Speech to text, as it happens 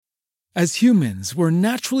As humans, we're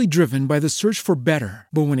naturally driven by the search for better.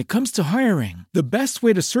 But when it comes to hiring, the best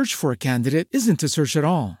way to search for a candidate isn't to search at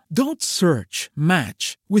all. Don't search,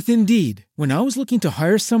 match with Indeed. When I was looking to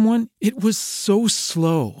hire someone, it was so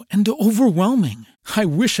slow and overwhelming. I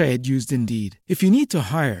wish I had used Indeed. If you need to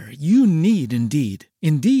hire, you need Indeed.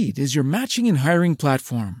 Indeed is your matching and hiring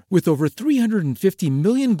platform with over 350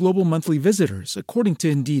 million global monthly visitors, according to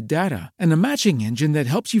Indeed data, and a matching engine that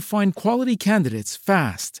helps you find quality candidates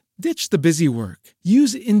fast. Ditch the busy work.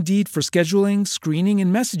 Use Indeed for scheduling, screening,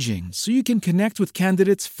 and messaging so you can connect with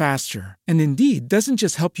candidates faster. And Indeed doesn't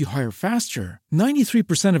just help you hire faster.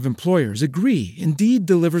 93% of employers agree Indeed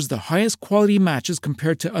delivers the highest quality matches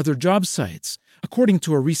compared to other job sites, according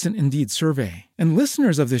to a recent Indeed survey. And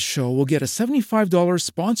listeners of this show will get a $75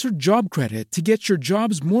 sponsored job credit to get your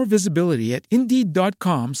jobs more visibility at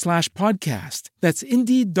Indeed.com/podcast. That's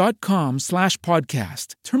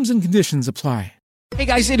Indeed.com/podcast. Terms and conditions apply. Hey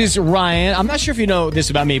guys, it is Ryan. I'm not sure if you know this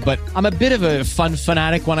about me, but I'm a bit of a fun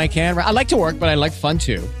fanatic when I can. I like to work, but I like fun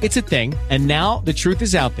too. It's a thing. And now the truth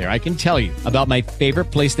is out there. I can tell you about my favorite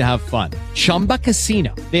place to have fun. Chumba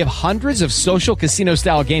Casino. They have hundreds of social casino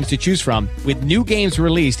style games to choose from with new games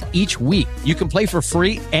released each week. You can play for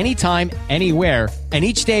free anytime, anywhere. And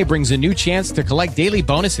each day brings a new chance to collect daily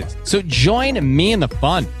bonuses. So join me in the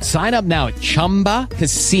fun. Sign up now at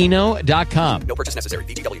ChumbaCasino.com. No purchase necessary.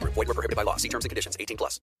 VGW Group. Void where prohibited by law. See terms and conditions.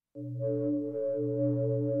 18+.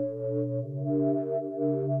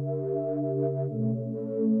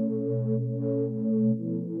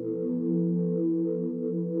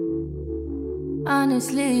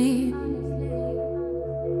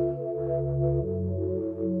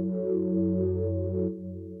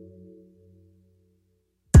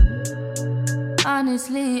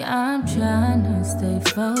 Honestly, I'm trying to stay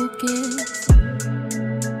focused.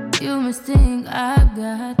 You must think I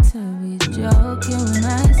got to be joking when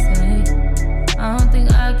I say I don't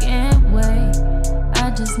think I can wait.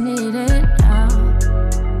 I just need it now.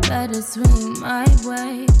 Let it swing my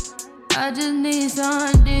way. I just need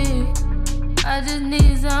some dick. I just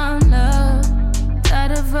need some love.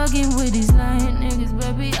 Tired of fucking with these lying niggas,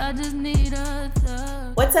 baby. I just need a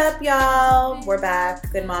thug. What's up, y'all? We're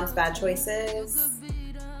back. Good Moms, Bad Choices.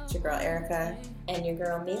 It's your girl, Erica. And your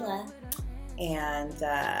girl, Mila. And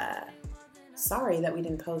sorry that we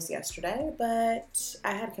didn't post yesterday, but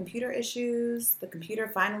I had computer issues. The computer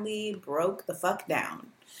finally broke the fuck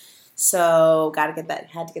down. So had to get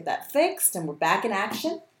that fixed, and we're back in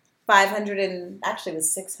action. Actually it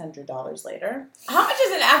was $600 later. How much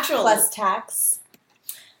is an actual? Plus tax.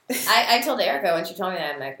 I told Erica when she told me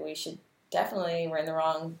that, I'm like, we're in the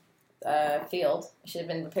wrong field. We should have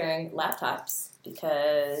been repairing laptops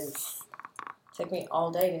because it took me all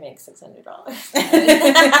day to make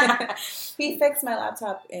 $600. He fixed my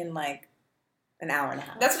laptop in like an hour and a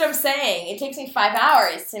half. That's what I'm saying. It takes me 5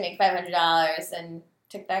 hours to make $500, and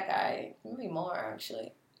took that guy maybe more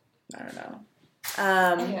actually. I don't know.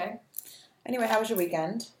 Anyway, how was your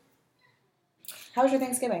weekend? How was your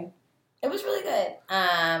Thanksgiving? It was really good.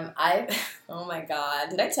 Oh my God.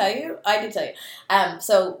 Did I tell you? I did tell you.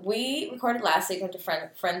 So we recorded last week, went to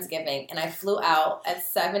Friendsgiving, and I flew out at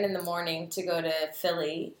 7 a.m. to go to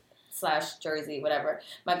Philly/Jersey, whatever.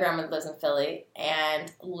 My grandmother lives in Philly,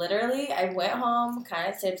 and literally I went home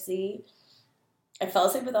kind of tipsy. I fell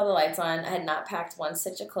asleep with all the lights on. I had not packed one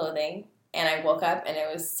stitch of clothing, and I woke up and it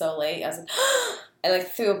was so late. I was like, I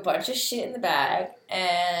threw a bunch of shit in the bag,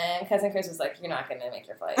 and Cousin Chris was like, "You're not gonna make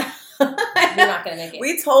your flight. You're not gonna make it."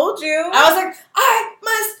 We told you. I was like, "I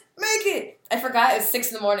must make it." I forgot it was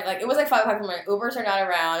 6 a.m. It was 5 o'clock in the morning. Ubers are not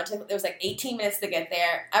around. It was 18 minutes to get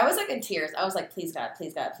there. I was in tears. I was like, "Please God,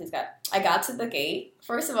 please God, please God." I got to the gate.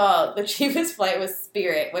 First of all, the cheapest flight was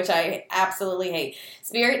Spirit, which I absolutely hate.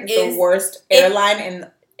 Spirit is the worst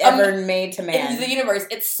airline ever made to man. In the universe.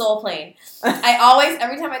 It's Soul Plane. I always,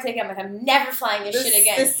 every time I take it, I'm like, I'm never flying this shit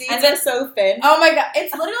again. The seats are so thin. Oh my God.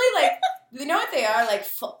 It's literally you know what they are?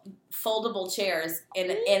 Foldable chairs in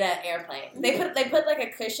an airplane. They put a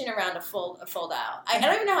cushion around a fold out. I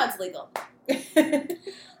don't even know how it's legal.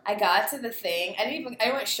 I got to the thing. I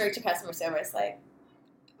went straight to customer service.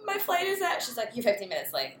 My flight is at. She's like, "You're 15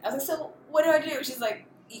 minutes late." I was like, "So what do I do?" She's like,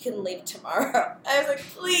 "You can leave tomorrow." I was like,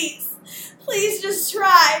 please just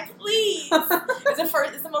try, please.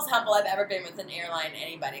 It's the most humble I've ever been with an airline,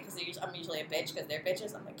 anybody, because I'm usually a bitch because they're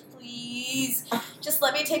bitches. I'm like, please, just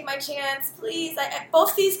let me take my chance, please.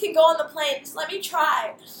 Both these can go on the plane. Just let me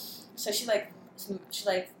try. So she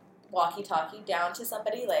walkie-talkie down to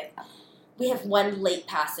somebody, we have one late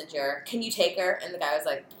passenger. Can you take her? And the guy was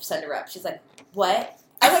like, send her up. She's like, what?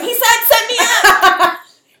 I was like, he said send me up.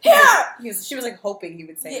 Here! She was like hoping he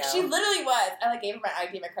would say no. She literally was. I like gave her my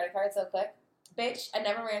ID, my credit card so quick. Bitch, I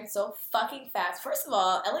never ran so fucking fast. First of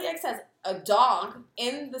all, LAX has a dog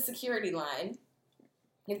in the security line.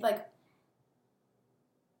 He's like,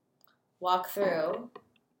 walk through.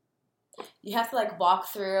 You have to like walk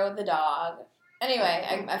through the dog.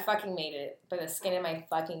 Anyway, I fucking made it by the skin of my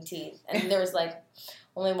fucking teeth. And there was like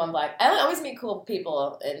only one black. I always meet cool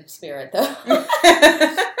people in Spirit though.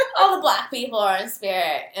 All the black people are in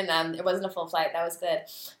Spirit, and it wasn't a full flight. That was good.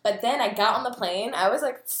 But then I got on the plane. I was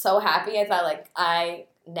like so happy. I thought like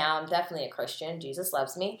now I'm definitely a Christian. Jesus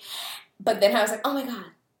loves me. But then I was like, oh my God,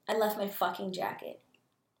 I left my fucking jacket.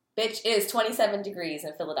 Bitch, it is 27 degrees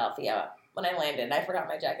in Philadelphia when I landed, and I forgot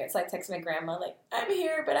my jacket. So I texted my grandma like, I'm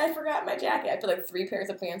here, but I forgot my jacket. I put like 3 pairs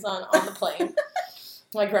of pants on the plane.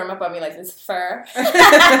 My grandma bought me like this fur.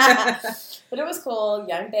 But it was cool.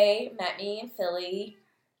 Young Bae met me in Philly.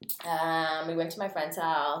 We went to my friend's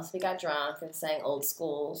house. We got drunk and sang old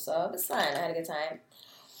school. So it was fun. I had a good time.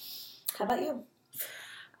 How about you?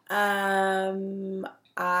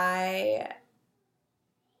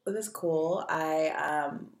 It was cool. I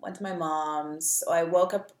went to my mom's. So I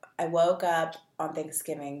woke up on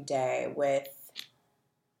Thanksgiving Day with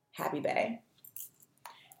Happy Bae.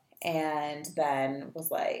 And then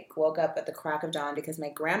woke up at the crack of dawn because my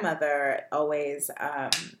grandmother always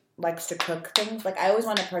likes to cook things. Like, I always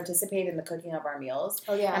want to participate in the cooking of our meals.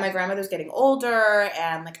 Oh, yeah. And my grandmother's getting older,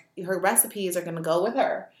 and, like, her recipes are going to go with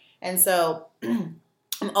her. And so I'm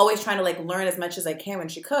always trying to, like, learn as much as I can when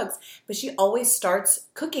she cooks. But she always starts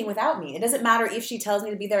cooking without me. It doesn't matter if she tells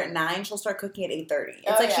me to be there at 9, she'll start cooking at 8:30.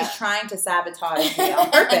 It's she's trying to sabotage me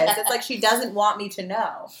on purpose. It's like she doesn't want me to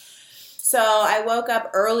know. So I woke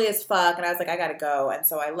up early as fuck, and I was like, I gotta go. And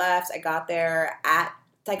so I left. I got there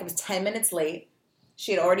it was 10 minutes late.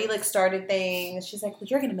 She had already, like, started things. She's like, well,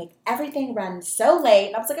 you're gonna make everything run so late.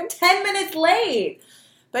 And I was like, I'm 10 minutes late.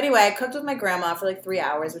 But anyway, I cooked with my grandma for, like, 3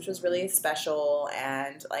 hours, which was really special.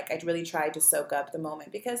 And, like, I really tried to soak up the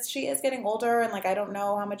moment because she is getting older, and, like, I don't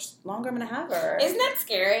know how much longer I'm gonna have her. Isn't that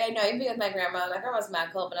scary? I know you'd be with my grandma. My grandma's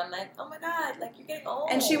mad cool, but I'm like, oh my God, like, you're getting old.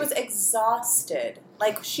 And she was exhausted.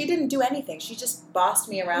 Like, she didn't do anything. She just bossed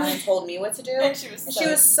me around and told me what to do. And she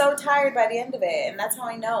was so tired by the end of it. And that's how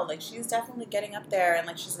I know. Like, she's definitely getting up there, and,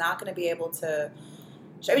 like, she's not going to be able to...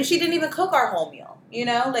 I mean, she didn't even cook our whole meal, you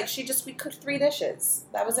know? Like, we cooked 3 dishes.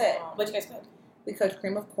 That was it. What'd you guys cook? We cooked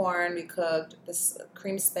cream of corn. We cooked this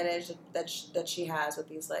cream spinach that she has with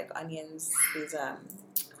these, like, onions, these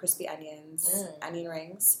crispy onions, onion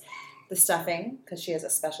rings. The stuffing, because she has a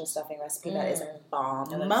special stuffing recipe that is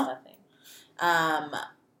bomb. I love stuffing.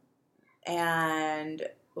 And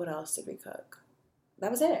what else did we cook?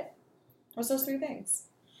 That was it. It was those 3 things.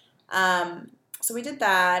 So we did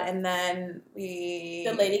that, and then we...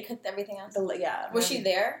 The lady cooked everything else? Yeah. Was she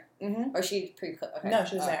there? Mm-hmm. Or she pre-cooked? Okay. No,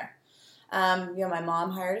 she was there. My mom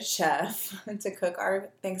hired a chef to cook our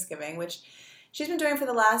Thanksgiving, which she's been doing for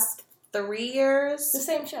the last 3 years. The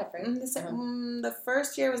same chef, right? The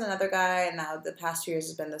first year was another guy, and now the past 2 years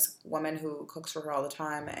has been this woman who cooks for her all the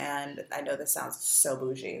time, and I know this sounds so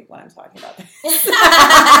bougie when I'm talking about this.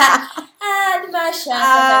 And my chef for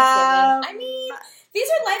Thanksgiving. I mean... These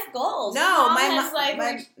are life goals. No, my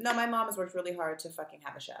mom has worked really hard to fucking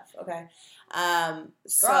have a chef. Okay,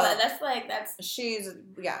 So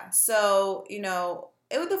you know,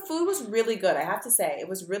 the food was really good. I have to say, it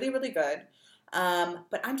was really, really good.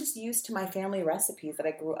 But I'm just used to my family recipes that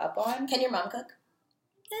I grew up on. Can your mom cook?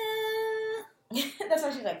 That's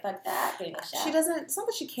why she's like, fuck that, being a chef. She doesn't. It's not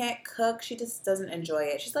that she can't cook. She just doesn't enjoy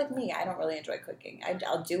it. She's like me. I don't really enjoy cooking.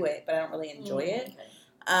 I'll do it, but I don't really enjoy it. Okay.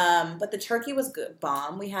 But the turkey was good,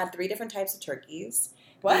 bomb. We had 3 different types of turkeys.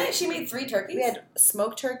 What? She made 3 turkeys? We had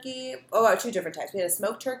smoked turkey. 2 different types. We had a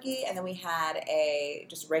smoked turkey, and then we had a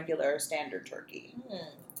just regular standard turkey.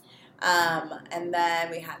 And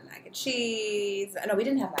then we had mac and cheese. No, we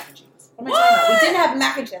didn't have mac and cheese. What am I talking about? We didn't have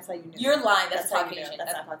mac and cheese. That's how you knew. You're lying. That's Caucasian.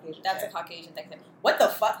 That's not Caucasian. That's a Caucasian thing. What the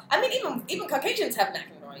fuck? I mean, even Caucasians have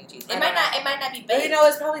macaroni and cheese. It might not be baked. But, you know,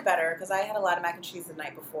 it's probably better because I had a lot of mac and cheese the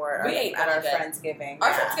night before we ate at our good. Friendsgiving.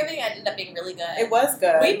 Our Friendsgiving ended up being really good. It was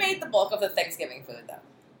good. We made the bulk of the Thanksgiving food, though.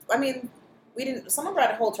 I mean, we didn't. Someone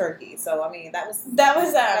brought a whole turkey, so I mean, that was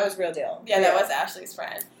real deal. Yeah, that was Ashley's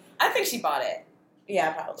friend. I think she bought it.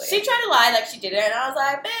 Yeah, probably. She tried to lie like she did it, and I was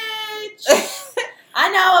like, bitch. I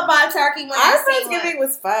know about turkey when our Friendsgiving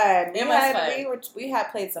was fun. It was fun. We had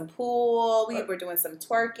played some pool. We were doing some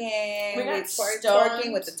twerking. We got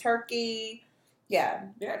twerking with the turkey. Yeah.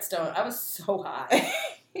 We got stoned. I was so high.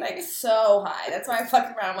 Like, so high. That's why I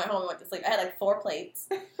fucked around, went home and went to sleep. I had like 4 plates.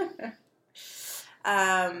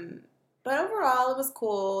 But overall, it was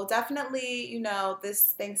cool. Definitely,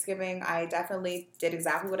 this Thanksgiving, I definitely did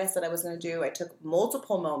exactly what I said I was going to do. I took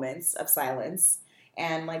multiple moments of silence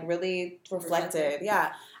and, like, really reflected.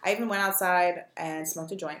 Yeah. I even went outside and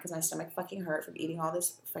smoked a joint because my stomach fucking hurt from eating all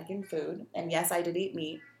this fucking food. And yes, I did eat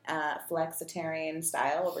meat, flexitarian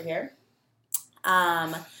style over here.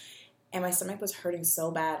 And my stomach was hurting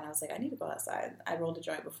so bad, and I was like, I need to go outside. I rolled a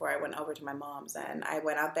joint before I went over to my mom's, and I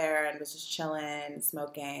went out there and was just chilling,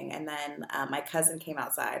 smoking. And then my cousin came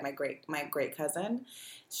outside, my great cousin.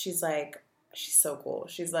 She's so cool.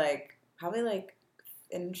 She's like probably like,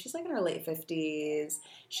 and she's like in her late 50s.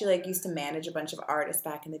 She like used to manage a bunch of artists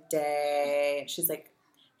back in the day. She's like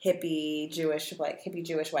hippie Jewish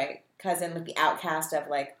white cousin, like the outcast of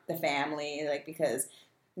like the family, like because.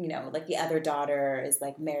 Like the other daughter is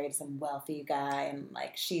like married to some wealthy guy, and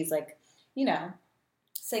like she's like,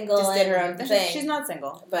 single, just did her own thing. She's not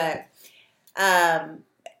single, but and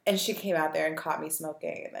she came out there and caught me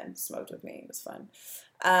smoking, and then smoked with me. It was fun.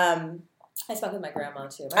 I smoked with my grandma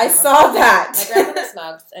too. I saw that. My grandmother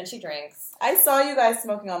smokes and she drinks. I saw you guys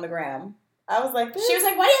smoking on the gram. I was like, she was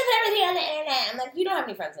like, why do you put everything on the internet? I'm like, you don't have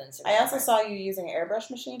any friends on Instagram. I also saw you using an airbrush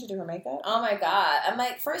machine to do her makeup. Oh my God. I'm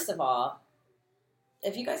like, first of all,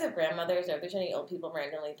 if you guys have grandmothers or if there's any old people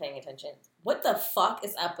randomly paying attention, what the fuck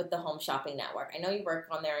is up with the Home Shopping Network? I know you work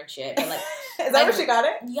on there and shit, but like... Is that where she got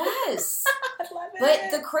it? Yes. I love it.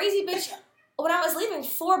 But the crazy bitch, when I was leaving,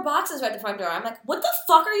 4 boxes were at the front door. I'm like, what the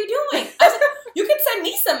fuck are you doing? I was like, you can send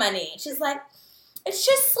me some money. She's like, it's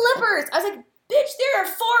just slippers. I was like, bitch, there are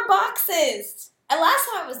 4 boxes. And last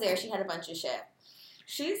time I was there, she had a bunch of shit.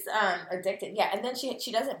 She's addicted. Yeah, and then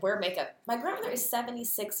she doesn't wear makeup. My grandmother is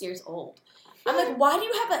 76 years old. I'm like, why do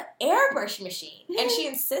you have an airbrush machine? And she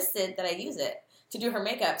insisted that I use it to do her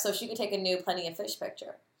makeup so she could take a new Plenty of Fish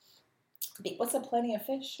picture. What's a Plenty of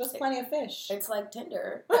Fish? What's Plenty of Fish? It's like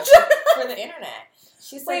Tinder for the internet.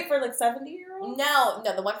 She's Wait, for like 70-year-olds? No,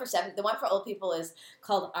 the one for old people is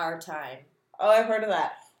called Our Time. Oh, I've heard of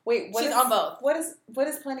that. Wait, she's on both. What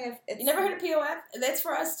is Plenty of? You never heard of POF? That's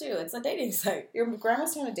for us too. It's a dating site. Your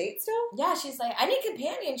grandma's trying to date still? Yeah, she's like, I need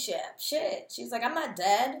companionship. Shit. She's like, I'm not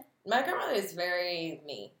dead. My grandmother is very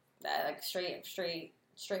me. Like straight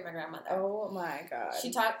my grandmother. Oh my God.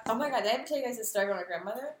 Oh my God, did I ever tell you guys this story about my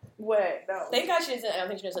grandmother? What? No. Thank God she doesn't. I don't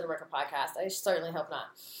think she knows how to work a podcast. I certainly hope not.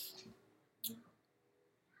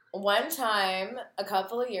 One time, a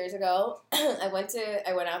couple of years ago, I went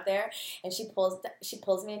out there, and she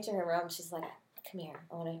pulls me into her room. She's like, "Come here,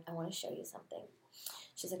 I want to show you something."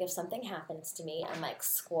 She's like, "If something happens to me, I'm like,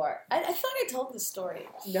 score." I thought I told this story.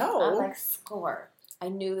 No. I'm like, score. I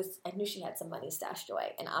knew she had some money stashed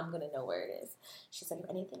away, and I'm going to know where it is. She's like, if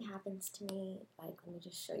anything happens to me, like, let me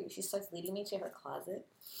just show you. She starts leading me to her closet.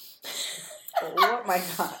 Oh, my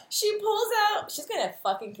God. She pulls out, she's going to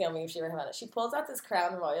fucking kill me if she ever found it. She pulls out this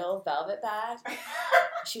Crown Royal velvet bag.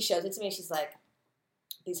 She shows it to me, and she's like,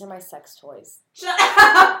 these are my sex toys. Shut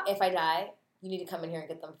up. If I die, you need to come in here and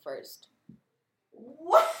get them first.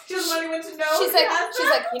 What? She doesn't want anyone to know. She's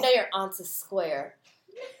like, your aunt's a square.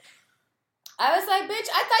 I was like, bitch,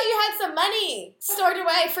 I thought you had some money stored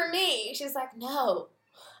away for me. She's like, no,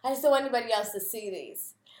 I just don't want anybody else to see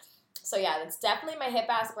these. So yeah, that's definitely my hip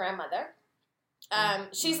ass grandmother.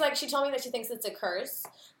 She's like, she told me that she thinks it's a curse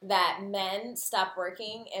that men stop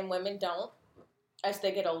working and women don't as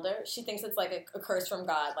they get older. She thinks it's like a curse from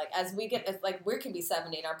God. Like as we get, like we can be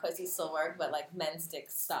 70 and our pussies still work, but like men's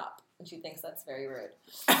dicks stop. And she thinks that's very rude.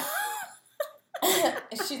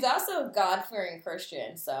 She's also a God-fearing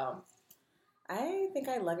Christian, so. I think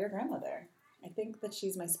I love your grandmother. I think that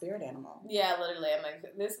she's my spirit animal. Yeah, literally. I'm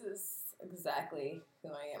like, this is exactly who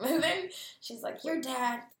I am. And then she's like, your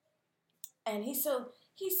dad, and he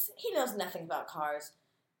knows nothing about cars.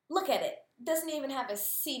 Look at it. Doesn't even have a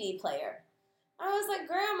CD player. I was like,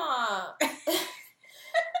 Grandma,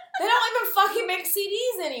 they don't even fucking make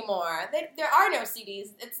CDs anymore. There are no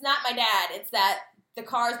CDs. It's not my dad. It's that the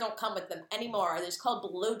cars don't come with them anymore. It's called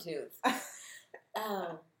Bluetooth.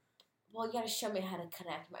 Oh. Well, you gotta show me how to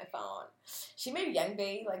connect my phone. She made Young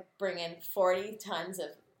Bae, like, bring in 40 tons of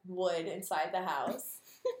wood inside the house.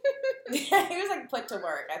 He was, like, put to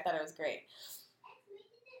work. I thought it was great.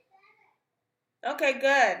 Okay,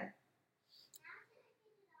 good.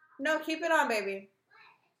 No, keep it on, baby.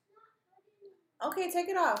 Okay, take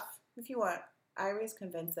it off if you want. Irie's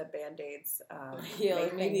convinced that Band-Aids heal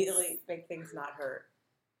immediately. Make things not hurt.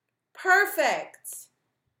 Perfect!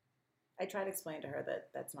 I try to explain to her that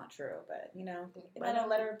that's not true, but,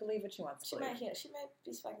 let her believe what she wants to believe. She might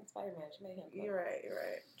be fucking Spider-Man. She might heal. You're right.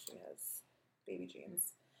 She has baby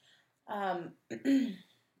genes.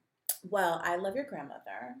 Well, I love your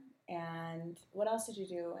grandmother, And what else did you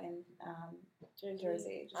do in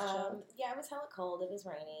Jersey? Just chill? Yeah, it was hella cold. It was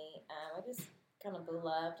rainy. I just kind of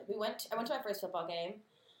boo-loved. I went to my first football game.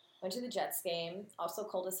 Went to the Jets game. Also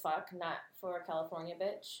cold as fuck. Not for a California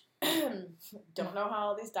bitch. Don't know how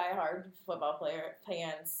all these diehard football player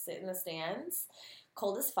fans sit in the stands.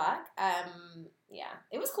 Cold as fuck. Yeah,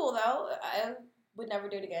 it was cool though. I would never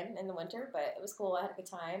do it again in the winter, but it was cool. I had a good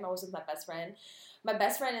time. I was with my best friend. My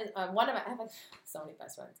best friend is I have like so many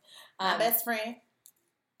best friends. My best friend.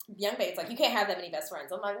 Young Bates, like, you can't have that many best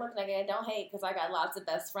friends. I'm like, look, nigga, don't hate because I got lots of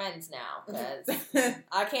best friends now. Because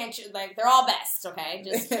I can't, like, they're all best, okay?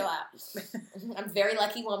 Just chill out. I'm a very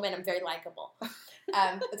lucky woman. I'm very likable.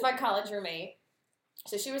 It's my college roommate.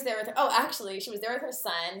 So she was there with she was there with her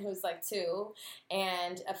son, who's like 2.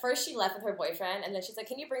 And at first she left with her boyfriend. And then she's like,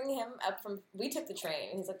 can you bring him up we took the train.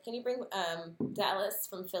 And he's like, can you bring Dallas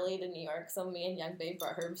from Philly to New York? So me and Young Babe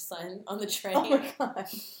brought her son on the train. Oh, my God.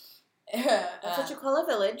 That's what you call a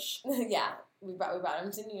village. Yeah, we brought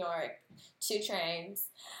him to New York. 2 trains.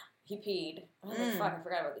 He peed. I was like, fuck, I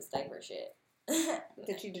forgot about this diaper shit.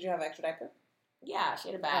 Did you have extra diaper? Yeah, she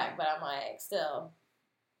had a bag, but I'm like, still,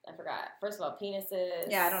 I forgot. First of all, penises.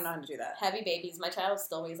 Yeah, I don't know how to do that. Heavy babies. My child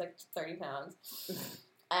still weighs like 30 pounds.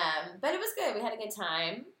 But it was good. We had a good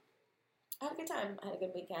time. I had a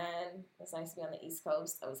good weekend. It was nice to be on the East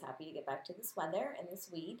Coast. I was happy to get back to this weather and this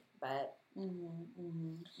weed, but...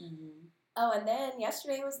 Oh, and then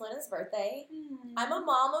yesterday was Lena's birthday. I'm a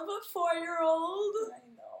mom of a 4-year-old. I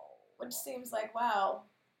know. Which seems like, wow,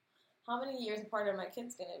 how many years apart are my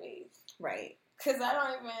kids going to be? Right. Because I don't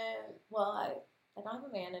have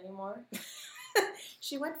a man anymore.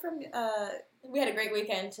 She went from... We had a great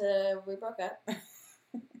weekend we broke up.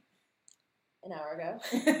 An hour ago.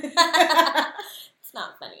 It's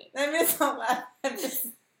not funny. I mean, it's not laugh.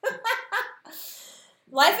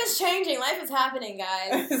 Life is changing. Life is happening,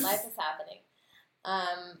 guys. Life is happening.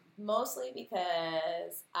 Mostly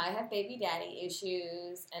because I have baby daddy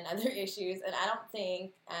issues and other issues, and I don't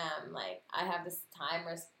think I have this time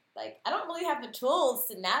or I don't really have the tools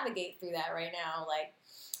to navigate through that right now. Like,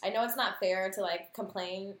 I know it's not fair to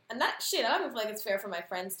complain, and that shit. I don't even feel like it's fair for my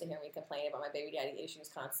friends to hear me complain about my baby daddy issues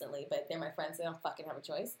constantly. But they're my friends; they don't fucking have a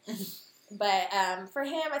choice. But for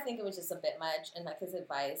him, I think it was just a bit much, and his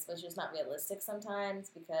advice was just not realistic sometimes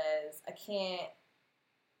because I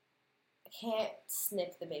can't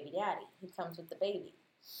snip the baby daddy. He comes with the baby.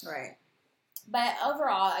 Right. But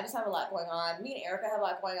overall, I just have a lot going on. Me and Erica have a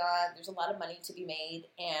lot going on. There's a lot of money to be made,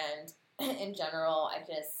 and in general, I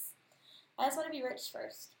just want to be rich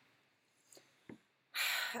first.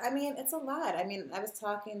 I mean, it's a lot. I mean, I was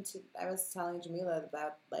telling Jamila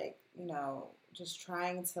about just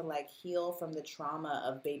trying to heal from the trauma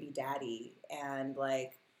of baby daddy and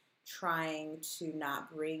trying to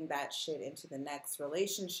not bring that shit into the next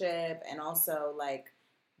relationship. And also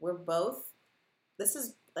we're both, this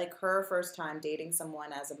is her first time dating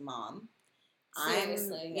someone as a mom.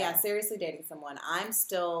 Seriously, seriously dating someone. I'm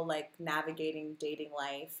still navigating dating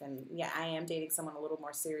life, and I am dating someone a little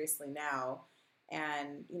more seriously now,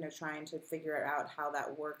 and trying to figure out how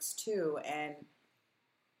that works too. And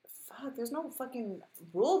fuck, there's no fucking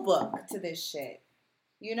rule book to this shit.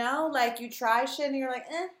 You try shit and you're like,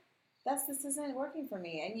 this isn't working for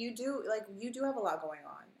me. And you do have a lot going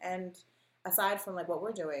on. And aside from what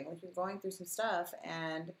we're doing, you're going through some stuff,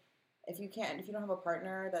 and if you don't have a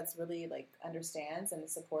partner that's really understands and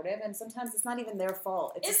is supportive, and sometimes it's not even their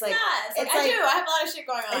fault. It's not. I have a lot of shit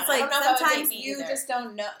going on. It's I don't know sometimes you just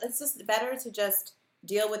don't know. It's just better to just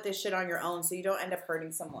deal with this shit on your own, so you don't end up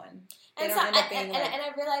hurting someone. They don't end up being and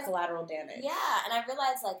I realized collateral damage. Yeah, and I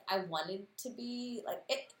realized I wanted to be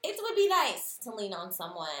it would be nice to lean on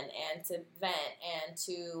someone and to vent and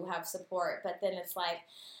to have support, but then it's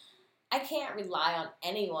I can't rely on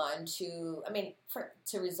anyone to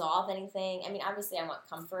resolve anything. I mean, obviously I want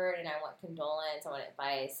comfort and I want condolence, I want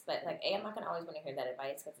advice, but I'm not going to always want to hear that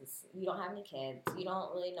advice because you don't have any kids. You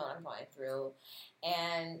don't really know what I'm going through.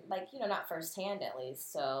 And not firsthand at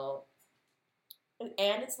least. So,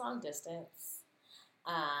 and it's long distance.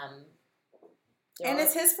 And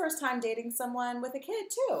it's his first time dating someone with a kid,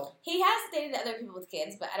 too. He has dated other people with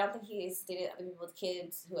kids, but I don't think he's dated other people with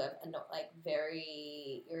kids who have,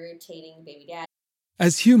 very irritating baby daddy.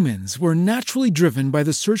 As humans, we're naturally driven by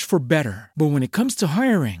the search for better. But when it comes to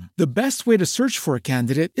hiring, the best way to search for a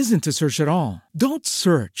candidate isn't to search at all. Don't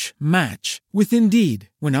search, match with Indeed.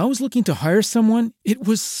 When I was looking to hire someone, it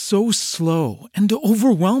was so slow and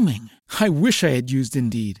overwhelming. I wish I had used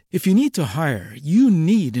Indeed. If you need to hire, you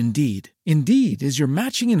need Indeed. Indeed is your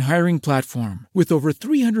matching and hiring platform with over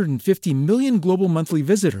 350 million global monthly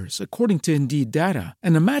visitors, according to Indeed data,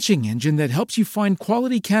 and a matching engine that helps you find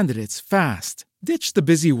quality candidates fast. Ditch the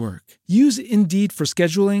busy work. Use Indeed for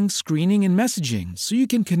scheduling, screening, and messaging so you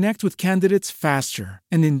can connect with candidates faster.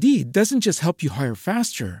 And Indeed doesn't just help you hire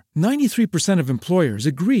faster. 93% of employers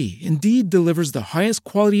agree Indeed delivers the highest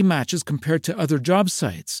quality matches compared to other job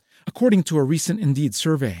sites, according to a recent Indeed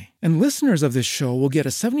survey. And listeners of this show will get a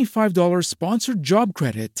 $75 sponsored job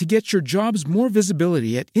credit to get your jobs more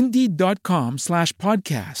visibility at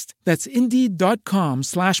Indeed.com/podcast. That's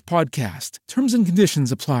Indeed.com/podcast. Terms and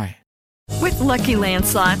conditions apply. With Lucky Land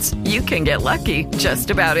Slots, you can get lucky just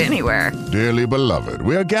about anywhere. Dearly beloved,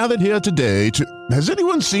 we are gathered here today to... Has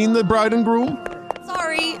anyone seen the bride and groom?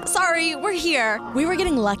 Sorry, we're here. We were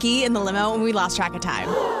getting lucky in the limo and we lost track of time.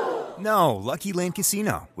 No, Lucky Land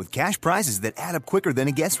Casino, with cash prizes that add up quicker than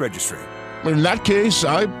a guest registry. In that case,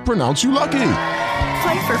 I pronounce you lucky.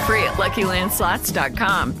 Play for free at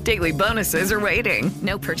LuckyLandSlots.com. Daily bonuses are waiting.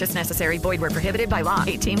 No purchase necessary. Void where prohibited by law.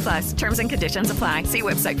 18+. Terms and conditions apply. See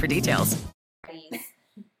website for details.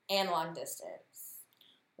 And long distance.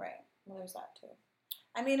 Right. Well, there's that too.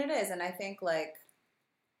 I mean, it is, and I think like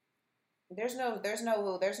there's no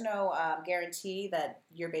guarantee that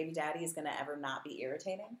your baby daddy is gonna ever not be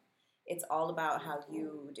irritating. It's all about how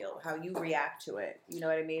you react to it. You know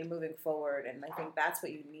what I mean? Moving forward, and I think that's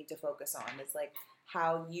what you need to focus on. It's like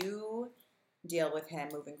how you deal with him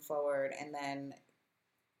moving forward, and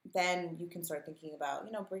then you can start thinking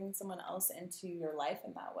about bringing someone else into your life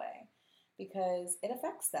in that way, because it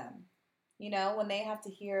affects them. When they have to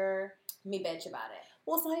hear me bitch about it.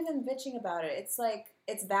 Well, it's not even bitching about it. It's like,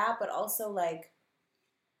 it's that, but also like,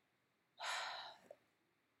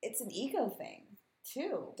 it's an ego thing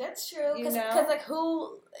too. That's true. Because like,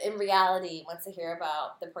 who in reality wants to hear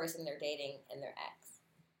about the person they're dating and their ex?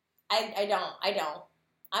 I don't.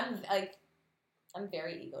 I'm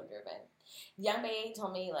very ego driven. Young Bae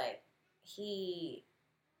told me like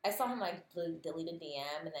I saw him like delete a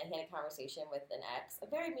DM, and then he had a conversation with an ex, a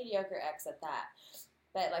very mediocre ex at that.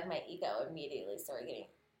 But like my ego immediately started getting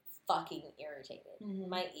fucking irritated. Mm-hmm.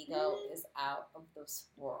 My ego is out of this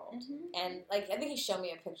world. Mm-hmm. And like I think he showed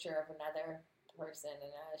me a picture of another person, and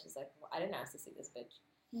I was just like, well, I didn't ask to see this bitch.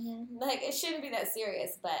 Mm-hmm. Like it shouldn't be that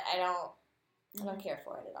serious, but I don't care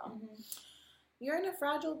for it at all. Mm-hmm. You're in a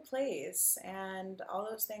fragile place, and all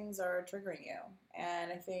those things are triggering you.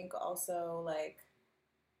 And I think also like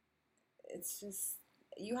it's just,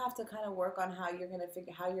 you have to kind of work on how you're going to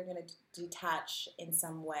detach in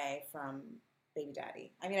some way from baby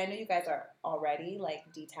daddy. I mean, I know you guys are already like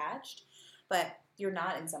detached, but you're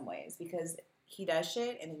not in some ways, because he does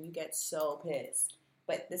shit and then you get so pissed.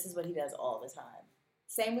 But this is what he does all the time.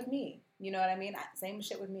 Same with me. You know what I mean? Same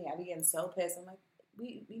shit with me. I be getting so pissed. I'm like,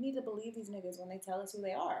 we need to believe these niggas when they tell us who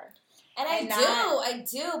they are. And I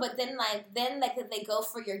do, but then they go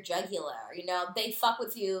for your jugular, they fuck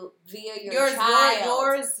with you via your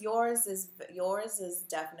child. Yours is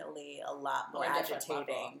definitely a lot more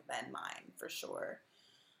agitating than mine, for sure.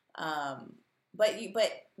 But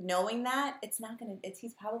knowing that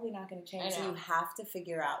he's probably not gonna change. So you have to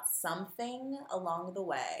figure out something along the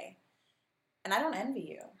way. And I don't envy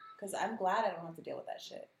you, because I'm glad I don't have to deal with that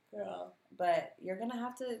shit. Girl. But you're going to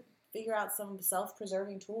have to figure out some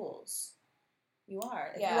self-preserving tools. You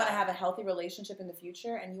are. If you want to have a healthy relationship in the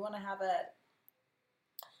future, and you want to have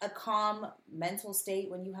a calm mental state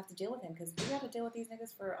when you have to deal with him, because we have to deal with these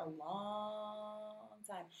niggas for a long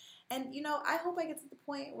time. And, I hope I get to the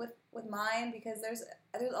point with mine, because there's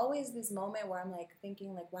always this moment where I'm, like,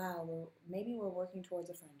 thinking, like, wow, maybe we're working towards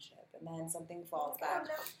a friendship, and then something falls back.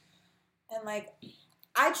 No. And, like,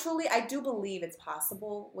 I do believe it's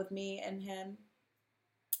possible with me and him.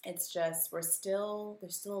 It's just, there's still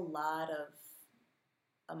a lot of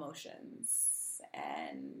emotions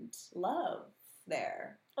and love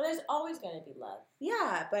there. Well, there's always going to be love.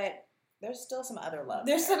 Yeah, but there's still some other love.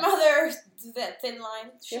 There's some other, that thin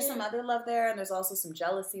line. There's some other love there, and there's also some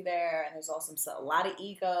jealousy there, and there's also a lot of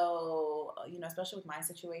ego, especially with my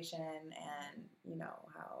situation, and,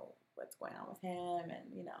 what's going on with him,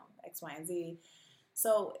 and, X, Y, and Z.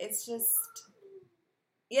 So it's just,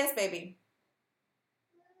 yes, baby.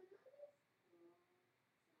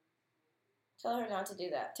 Tell her not to do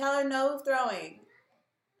that. Tell her no throwing.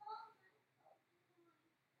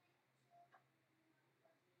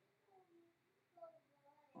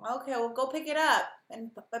 Okay, well, go pick it up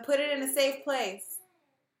and put it in a safe place.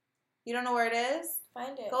 You don't know where it is?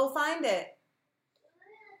 Find it. Go find it.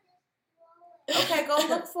 Okay, go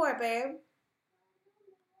look for it, babe.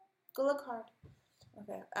 Go look hard.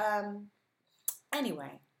 Okay.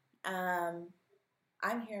 Anyway,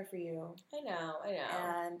 I'm here for you. I know.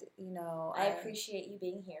 And, I appreciate you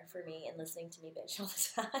being here for me and listening to me bitch all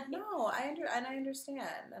the time. No, I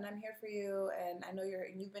understand. And I'm here for you. And I know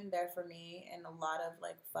you've been there for me in a lot of,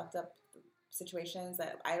 like, fucked up situations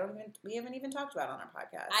that we haven't even talked about on our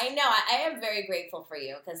podcast. I know. I am very grateful for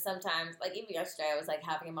you because sometimes, like, even yesterday, I was, like,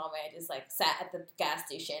 having a moment. I just, like, sat at the gas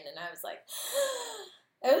station and I was like,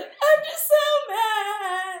 I'm just so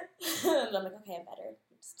mad. And I'm like, okay, I'm better.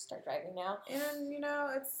 Just start driving now. And,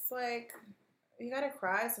 it's like, you gotta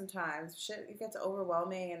cry sometimes. Shit, it gets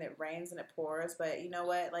overwhelming and it rains and it pours. But you know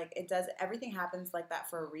what? Like, everything happens like that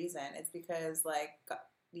for a reason. It's because, like,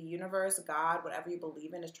 the universe, God, whatever you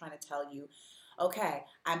believe in is trying to tell you, okay,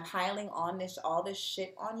 I'm piling on all this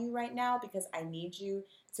shit on you right now because I need you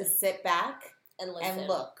to sit back and listen. And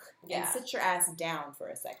look. Yeah. And sit your ass down for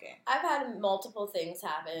a second. I've had multiple things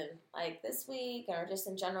happen, like this week or just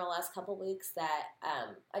in general last couple weeks that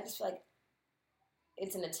I just feel like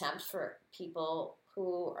it's an attempt for people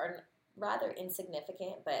who are rather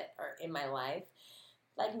insignificant but are in my life,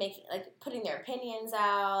 like putting their opinions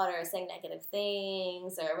out or saying negative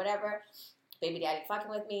things or whatever. Baby daddy fucking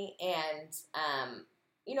with me. And,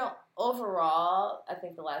 overall, I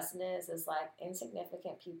think the lesson is like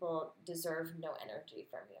insignificant people deserve no energy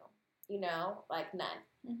from you. Like none.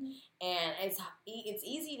 Mm-hmm. And it's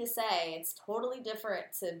easy to say. It's totally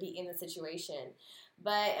different to be in the situation.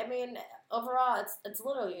 But, I mean, overall, it's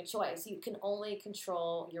literally a choice. You can only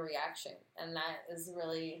control your reaction. And that is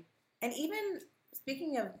really... And even,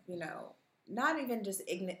 speaking of, not even just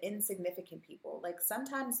insignificant people, like,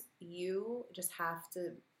 sometimes you just have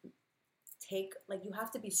to you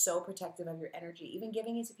have to be so protective of your energy, even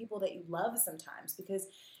giving it to people that you love sometimes, because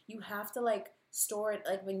you have to, like, store it,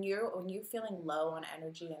 like, when you're feeling low on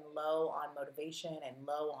energy and low on motivation and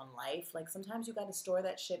low on life, like, sometimes you got to store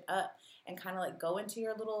that shit up and kind of, like, go into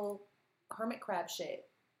your little hermit crab shit,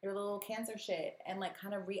 your little Cancer shit, and, like,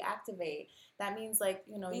 kind of reactivate. That means, like,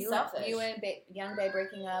 you and Young Bae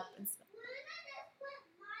breaking up. And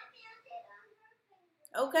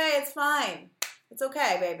okay, it's fine. It's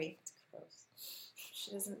okay, baby. She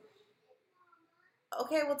doesn't.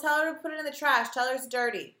 Okay, well, tell her to put it in the trash. Tell her it's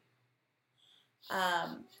dirty.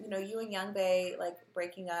 You and Young Bae, like,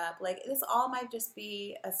 breaking up. Like, this all might just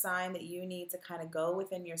be a sign that you need to kind of go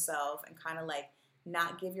within yourself and kind of, like,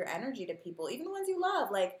 not give your energy to people, even the ones you love.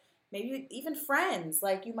 Like, maybe even friends.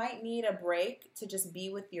 Like, you might need a break to just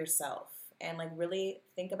be with yourself and, like, really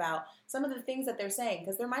think about some of the things that they're saying.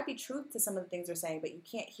 Because there might be truth to some of the things they're saying, but you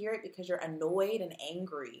can't hear it because you're annoyed and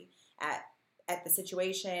angry at the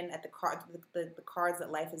situation, at the cards that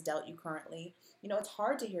life has dealt you currently. It's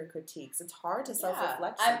hard to hear critiques. It's hard to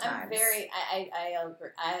self-reflect sometimes. I'm very,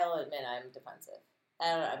 I'll admit I'm defensive.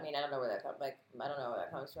 I don't know where that comes, like, I don't know where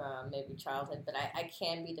that comes from, maybe childhood, but I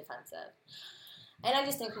can be defensive. And I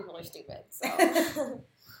just think people are stupid, so.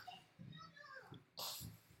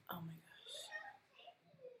 Oh my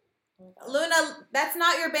gosh. Luna, that's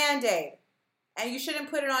not your Band-Aid. And you shouldn't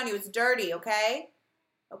put it on you. It's dirty, okay?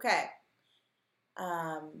 Okay.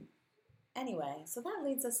 Anyway, so that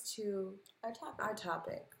leads us to our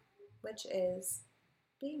topic, which is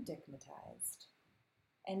being dickmatized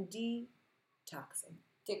and detoxing.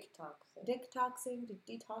 Detoxing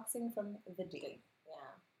from the D.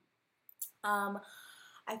 Yeah.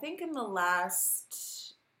 I think in the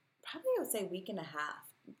last, probably I would say week and a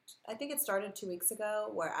half, I think it started 2 weeks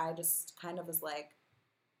ago, where I just kind of was, like,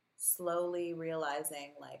 slowly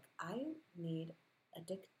realizing, like, I need a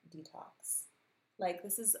detox. Like,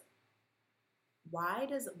 this is, why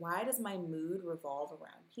does my mood revolve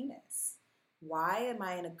around penis? Why am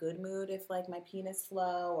I in a good mood if, like, my penis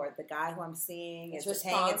flow or the guy who I'm seeing is just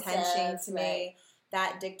paying attention to me?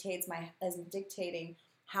 That is dictating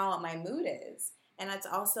how my mood is. And it's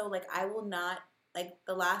also, like, I will not, like,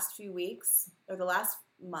 the last few weeks or the last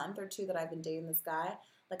month or two that I've been dating this guy,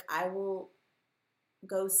 like, I will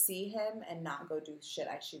go see him and not go do shit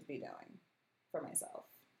I should be doing for myself,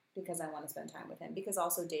 because I want to spend time with him. Because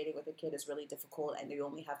also dating with a kid is really difficult, and you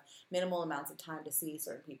only have minimal amounts of time to see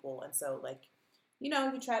certain people. And so, like, you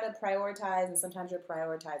try to prioritize, and sometimes your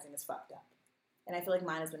prioritizing is fucked up. And I feel like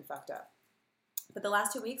mine has been fucked up. But the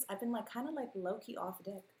last 2 weeks, I've been, like, kind of, like, low-key off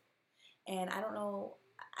dick. And I don't know,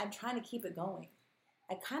 I'm trying to keep it going.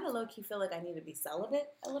 I kind of low-key feel like I need to be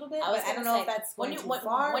celibate a little bit. I don't know if that's going too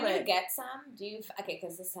far. When you get some,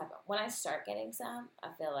 because this happened. When I start getting some,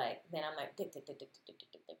 I feel like, then I'm like, dick.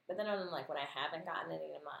 But then I'm like, when I haven't gotten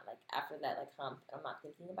any, I'm not, like, after that, like, hump, I'm not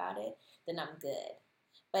thinking about it, then I'm good.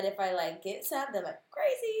 But if I, like, get some, then I'm like,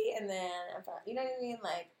 crazy. And then, you know what I mean?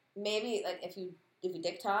 Like, maybe, like, if you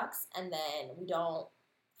dick talks and then we don't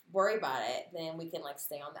worry about it, then we can like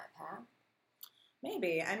stay on that path.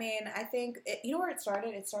 Maybe. I mean, I think you know where it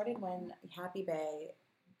started. It started when Happy Bae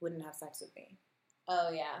wouldn't have sex with me.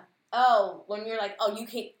 Oh yeah. Oh, when you're like, oh, you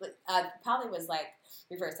can't. Probably was like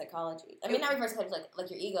reverse psychology. I mean, not reverse psychology. Like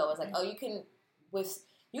your ego was like, oh, you can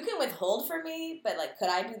withhold for me, but like, could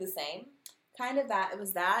I do the same? Kind of that. It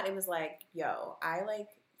was that. It was like, yo, I like.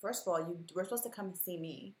 First of all, you were supposed to come see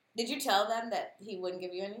me. Did you tell them that he wouldn't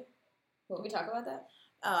give you any? Did we talk about that?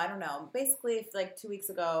 Oh, I don't know. Basically, like 2 weeks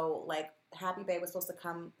ago, like Happy Bae was supposed to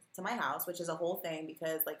come to my house, which is a whole thing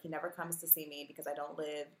because like he never comes to see me because I don't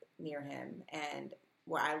live near him and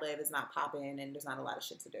where I live is not popping and there's not a lot of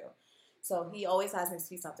shit to do. So he always has an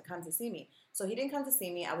excuse not to come to see me. So he didn't come to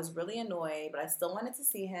see me. I was really annoyed, but I still wanted to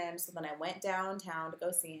see him. So then I went downtown to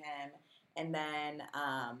go see him. And then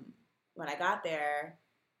when I got there,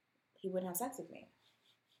 he wouldn't have sex with me.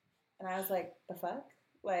 And I was like, the fuck?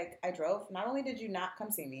 Like, I drove. Not only did you not come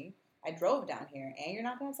see me, I drove down here and you're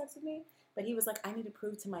not going to have sex with me? But he was like, I need to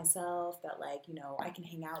prove to myself that, like, you know, I can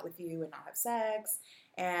hang out with you and not have sex.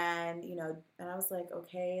 And, you know, and I was like,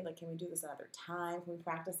 okay, like, can we do this another time? Can we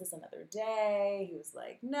practice this another day? He was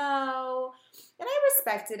like, no. And I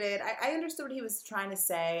respected it. I understood what he was trying to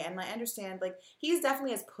say. And I understand, like, he's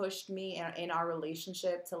definitely has pushed me in our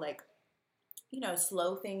relationship to, like, you know,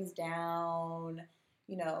 slow things down.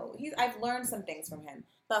 You know, I've learned some things from him.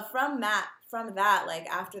 But from that, like,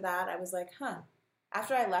 after that, I was like, huh.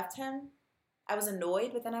 After I left him, I was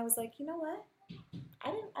annoyed, but then I was like, you know what?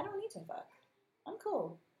 I don't need to fuck. I'm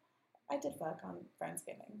cool. I did fuck on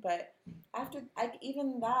Friendsgiving, but after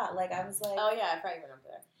even that, like I was like, oh yeah, I probably remember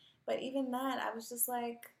that. But even that, I was just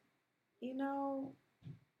like, you know,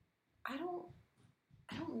 I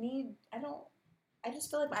just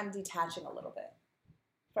feel like I'm detaching a little bit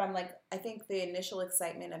from like, I think the initial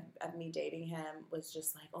excitement of me dating him was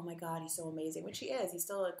just like, oh my God, he's so amazing, which he is. He's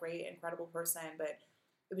still a great, incredible person, but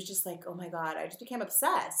it was just like, oh my God, I just became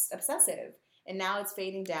obsessive. And now it's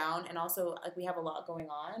fading down. And also like we have a lot going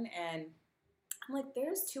on. And I'm like,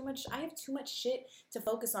 I have too much shit to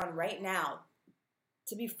focus on right now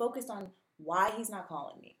to be focused on why he's not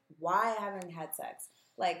calling me, why I haven't had sex.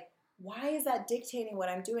 Like, why is that dictating what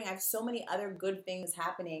I'm doing? I have so many other good things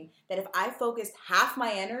happening that if I focused half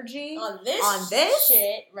my energy on this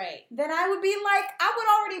shit, right, then I would be like, I would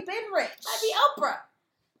already been rich. I'd be Oprah.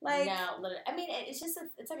 Like, no, I mean, it's just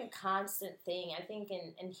it's like a constant thing. I think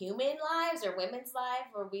in human lives or women's life,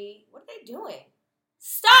 where what are they doing?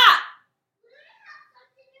 Stop!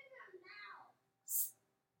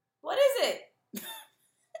 What is it?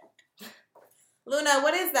 Luna,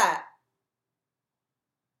 what is that?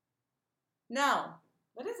 No.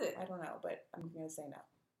 What is it? I don't know, but I'm going to say no.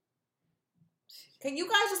 Can you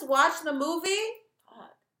guys just watch the movie?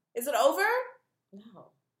 Fuck. Is it over? No.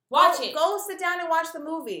 Watch it. Go sit down and watch the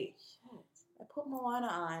movie. Shit. I put Moana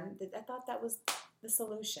on. I thought that was the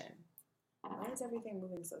solution. Why is everything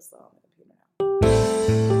moving so slow on the computer now?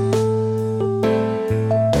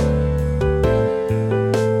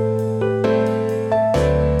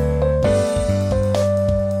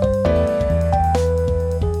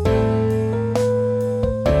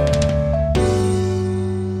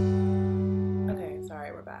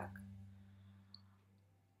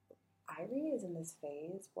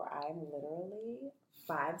 Phase where I'm literally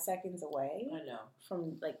 5 seconds away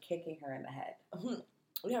from like kicking her in the head.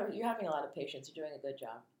 Yeah, you're having a lot of patience. You're doing a good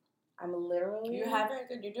job. I'm literally you're doing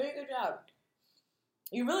a good job.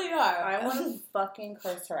 You really are. I want to fucking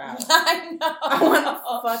curse her out. I know. I want to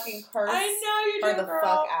fucking curse her the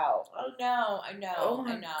fuck out. I know. Oh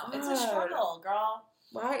I know. God. It's a struggle, girl.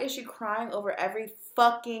 Why is she crying over every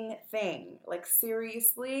fucking thing? Like,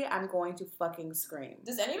 seriously, I'm going to fucking scream.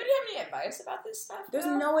 Does anybody have any advice about this stuff? There's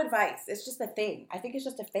no advice. It's just a thing. I think it's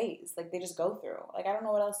just a phase. Like, they just go through. Like, I don't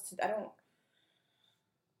know what else to...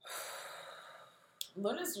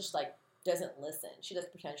 Luna's just, like, doesn't listen. She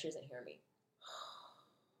just pretends she doesn't hear me.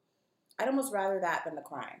 I'd almost rather that than the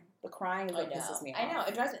crying. The crying is what pisses me off. I know.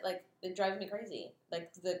 It drives me crazy.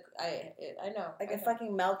 Like, I know. Like, a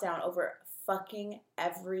fucking meltdown over fucking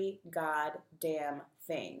every goddamn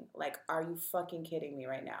thing. Like, are you fucking kidding me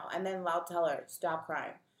right now? And then I'll tell her, stop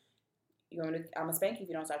crying. I'm gonna spank you if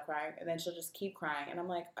you don't stop crying. And then she'll just keep crying. And I'm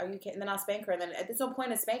like, are you kidding? And then I'll spank her. And then there's no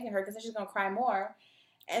point in spanking her because then she's gonna cry more.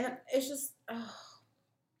 And it's just,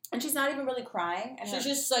 and she's not even really crying. And she's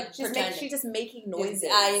just like pretending. She's just making noises.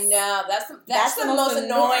 I know. That's the most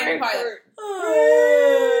annoying part.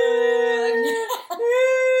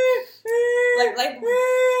 like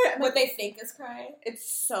what they think is crying.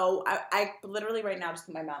 It's so. I literally right now just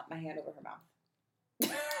put my hand over her mouth.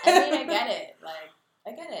 I mean, I get it. Like,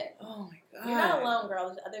 I get it. Oh my You're not alone, girl.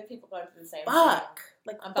 There's other people going through the same thing.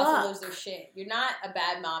 Like, I'm about to lose their shit. You're not a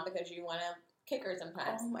bad mom because you want to kick her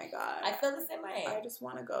sometimes. Oh my God. I feel the same way. I just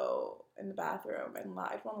want to go in the bathroom and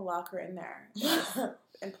I want to lock her in there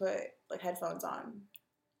and put like headphones on.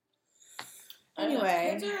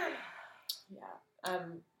 Anyway. Yeah.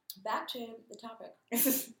 Back to the topic.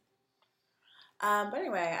 But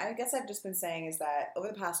anyway, I guess I've just been saying is that over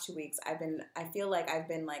the past 2 weeks, I feel like I've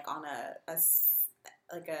been like on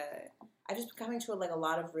I've just been coming to a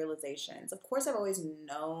lot of realizations. Of course, I've always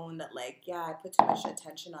known that like, yeah, I put too much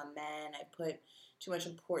attention on men. I put too much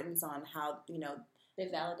importance on how, they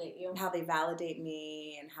validate you, how they validate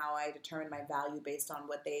me, and how I determine my value based on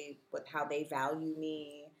how they value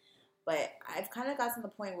me. But I've kind of gotten to the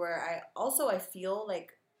point where I feel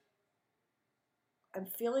like I'm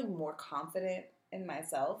feeling more confident in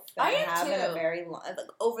myself than I have in a very long,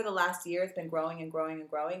 over the last year. It's been growing and growing and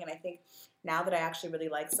growing, and I think now that I actually really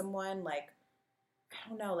like someone, like, I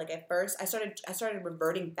don't know, like at first I started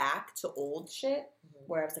reverting back to old shit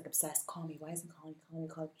where I was like obsessed. Call me, why isn't calling me?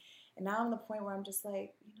 And now I'm at the point where I'm just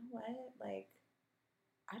like, you know what? Like,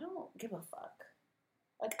 I don't give a fuck.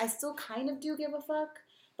 Like, I still kind of do give a fuck,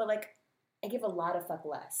 but like, I give a lot of fuck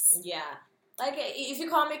less. Yeah. Like, if you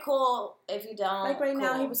call me, cool. If you don't, like right cool.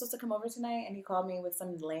 now, he was supposed to come over tonight, and he called me with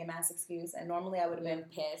some lame-ass excuse, and normally I would have been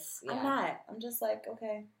pissed. Yeah. I'm not. I'm just like,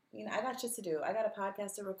 okay, I got shit to do. I got a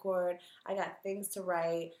podcast to record. I got things to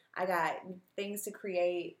write. I got things to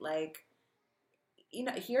create. Like,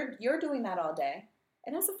 you're doing that all day.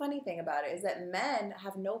 And that's the funny thing about it, is that men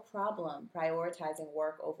have no problem prioritizing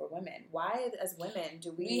work over women. Why, as women,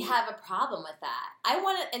 do we have a problem with that? I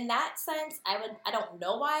want to, in that sense, I don't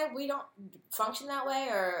know why we don't function that way,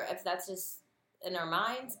 or if that's just in our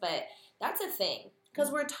minds, but that's a thing.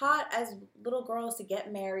 Because we're taught as little girls to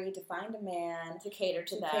get married, to find a man, to cater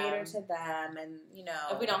to them, and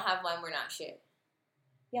if we don't have one, we're not shit.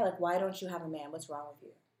 Yeah, like, why don't you have a man? What's wrong with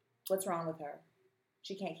you? What's wrong with her?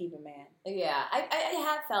 She can't keep a man. Yeah, I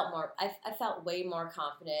have felt more. I felt way more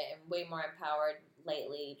confident and way more empowered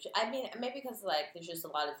lately. I mean, maybe because like there's just a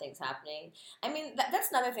lot of things happening. I mean, that's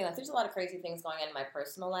another thing. Like, there's a lot of crazy things going on in my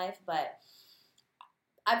personal life, but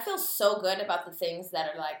I feel so good about the things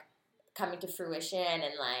that are like coming to fruition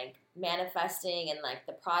and like manifesting, and like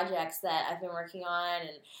the projects that I've been working on,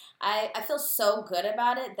 and I feel so good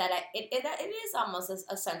about it that it is almost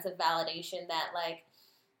a sense of validation that like,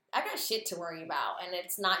 I got shit to worry about, and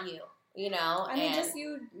it's not you, I mean, just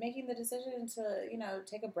you making the decision to,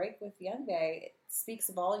 take a break with Youngbae, it speaks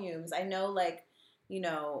volumes. I know, like, you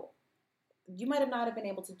might have not have been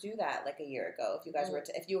able to do that like a year ago if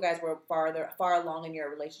you guys were far along in your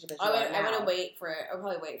relationship as you are now. I would probably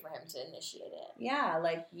wait for him to initiate it. Yeah,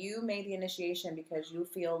 like, you made the initiation because you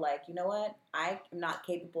feel like, you know what, I am not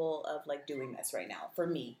capable of like doing this right now for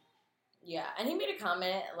me. Yeah, and he made a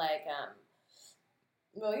comment like,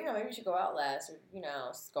 well, maybe we should go out less, or,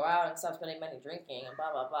 go out and stop spending money drinking and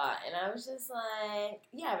blah, blah, blah. And I was just like,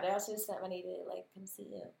 yeah, but I also spent money to, like, come see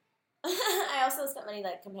you. I also spent money to,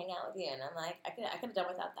 like, come hang out with you. And I'm like, I could have done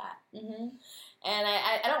without that. Mm-hmm. And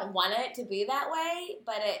I don't want it to be that way,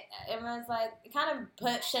 but it was like, it kind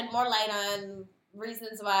of shed more light on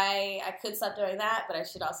reasons why I could stop doing that, but I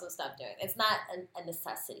should also stop doing it. It's not a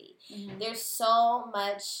necessity. Mm-hmm. There's so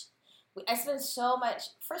much... I spend so much.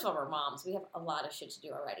 First of all, we're moms. We have a lot of shit to do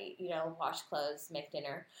already. Wash clothes, make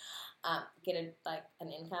dinner, get an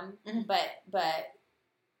income. Mm-hmm. But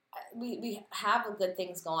we have good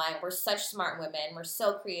things going. We're such smart women. We're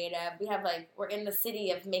so creative. We're in the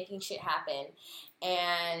city of making shit happen,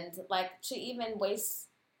 and to even waste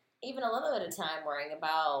even a little bit of time worrying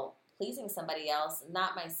about pleasing somebody else,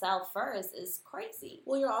 not myself first, is crazy.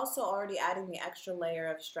 Well, you're also already adding the extra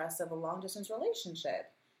layer of stress of a long distance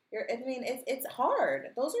relationship. It's hard.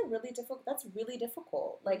 Those are really difficult. That's really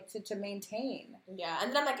difficult, like, to maintain. Yeah,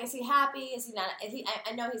 and then I'm like, is he happy? Is he not?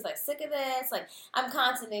 I know he's, like, sick of this. Like, I'm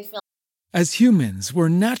constantly feeling. As humans, we're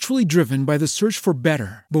naturally driven by the search for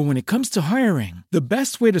better. But when it comes to hiring, the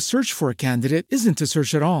best way to search for a candidate isn't to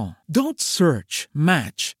search at all. Don't search,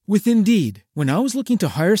 match with Indeed. When I was looking to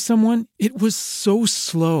hire someone, it was so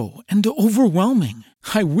slow and overwhelming.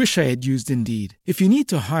 I wish I had used Indeed. If you need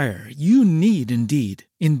to hire, you need Indeed.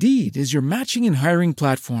 Indeed is your matching and hiring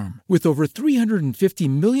platform with over 350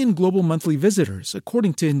 million global monthly visitors,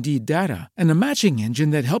 according to Indeed data, and a matching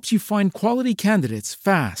engine that helps you find quality candidates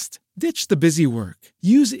fast. Ditch the busy work.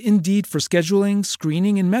 Use Indeed for scheduling,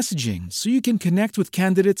 screening, and messaging so you can connect with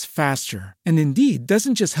candidates faster. And Indeed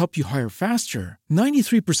doesn't just help you hire faster.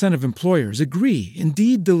 93% of employers agree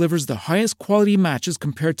Indeed delivers the highest quality matches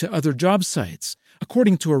compared to other job sites.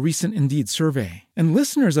 according to a recent Indeed survey. And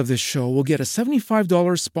listeners of this show will get a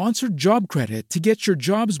 $75 sponsored job credit to get your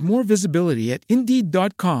jobs more visibility at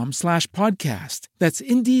Indeed.com/podcast. That's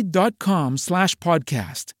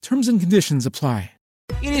Indeed.com/podcast. Terms and conditions apply.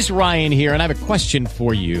 It is Ryan here, and I have a question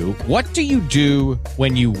for you. What do you do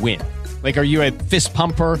when you win? Like, are you a fist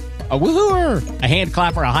pumper, a woohooer, a hand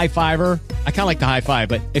clapper, a high fiver? I kind of like the high five,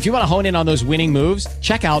 but if you want to hone in on those winning moves,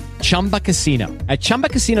 check out Chumba Casino. At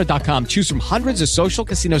ChumbaCasino.com, choose from hundreds of social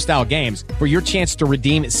casino-style games for your chance to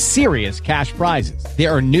redeem serious cash prizes.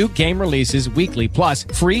 There are new game releases weekly, plus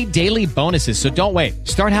free daily bonuses. So don't wait.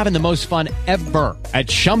 Start having the most fun ever at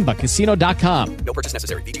ChumbaCasino.com. No purchase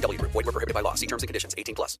necessary. VGW Group. Void where prohibited by law. See terms and conditions.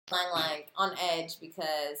 18+. I'm like on edge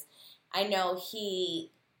because I know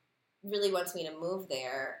he really wants me to move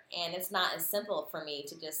there, and it's not as simple for me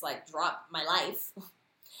to just like drop my life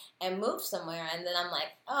and move somewhere. And then I'm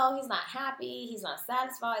like, oh, he's not happy, he's not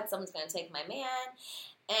satisfied, someone's going to take my man.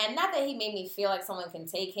 And not that he made me feel like someone can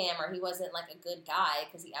take him or he wasn't like a good guy,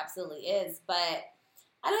 because he absolutely is, but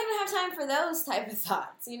I don't even have time for those type of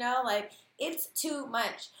thoughts, you know? Like, it's too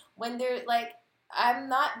much when they're like, I'm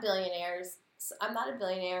not a billionaire,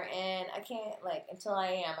 and I can't, like, until I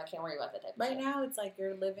am, I can't worry about that type of shit. Right now, it's like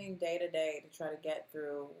you're living day to day to try to get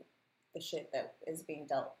through the shit that is being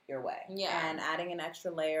dealt your way. Yeah. And adding an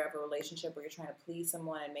extra layer of a relationship where you're trying to please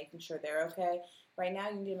someone and making sure they're okay. Right now,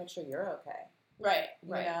 you need to make sure you're okay. Right.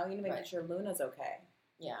 You know, you need to make sure Luna's okay.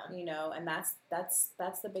 Yeah. You know, and that's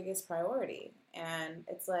the biggest priority. And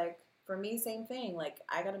it's like, for me, same thing. Like,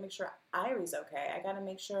 I got to make sure Irie's okay. I got to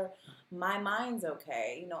make sure my mind's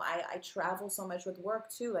okay. You know, I travel so much with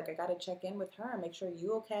work, too. Like, I got to check in with her and make sure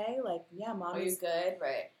you okay. Like, yeah, Mom. Are you good?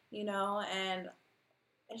 Right. You know, and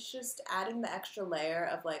it's just adding the extra layer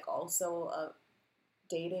of, like, also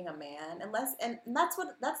dating a man. And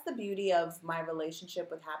that's the beauty of my relationship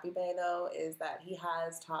with Happy Bay, though, is that he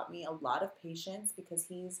has taught me a lot of patience, because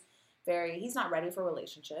he's not ready for a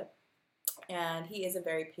relationship. And he is a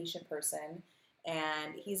very patient person,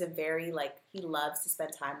 and he's a very, like, he loves to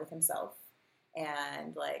spend time with himself,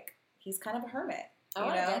 and, like, he's kind of a hermit. I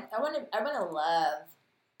want to love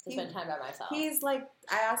to spend time by myself. He's like,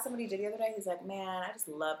 I asked him what he did the other day. He's like, man, I just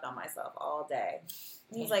loved on myself all day.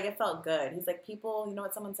 He's like, it felt good. He's like, people, you know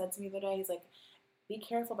what someone said to me the other day? He's like, be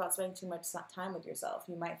careful about spending too much time with yourself.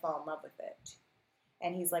 You might fall in love with it.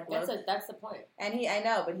 And he's like, that's the point. And I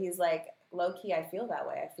know, but he's like, low key, I feel that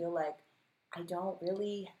way. I feel like I don't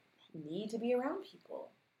really need to be around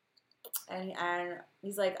people. And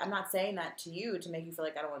he's like, I'm not saying that to you to make you feel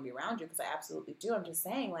like I don't want to be around you, because I absolutely do. I'm just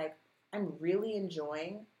saying, like, I'm really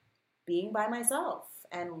enjoying being by myself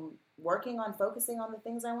and working on focusing on the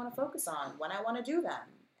things I want to focus on when I want to do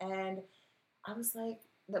them. And I was like,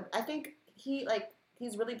 I think he's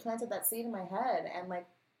really planted that seed in my head. And, like,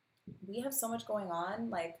 we have so much going on,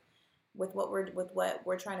 like, with what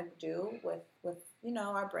we're trying to do with you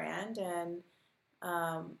know, our brand, and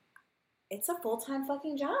it's a full-time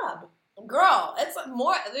fucking job. Girl, it's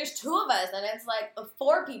more, there's two of us, and it's like a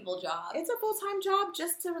 4 people job. It's a full-time job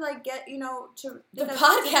just to, like, get, you know, to the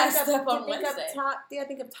podcast up on Wednesday.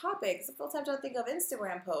 Think of topics. It's a full-time job to think of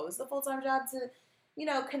Instagram posts. It's a full-time job to, you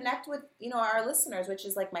know, connect with, you know, our listeners, which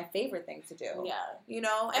is, like, my favorite thing to do. Yeah. You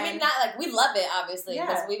know? I mean, not, like, we love it, obviously,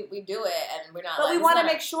 because we do it, and we're not, but we want to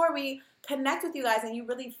make sure we connect with you guys, and you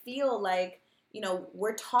really feel like, you know,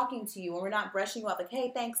 we're talking to you, and we're not brushing you off, like, hey,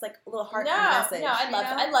 thanks, like, a little heart message. No,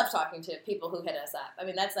 I love talking to people who hit us up. I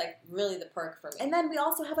mean, that's, like, really the perk for me. And then we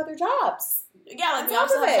also have other jobs. Yeah, like, we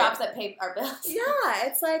also have jobs that pay our bills. Yeah,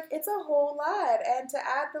 it's, like, it's a whole lot. And to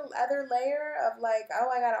add the other layer of, like, oh,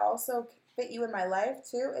 I gotta also fit you in my life,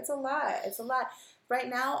 too, it's a lot. It's a lot. Right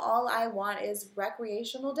now, all I want is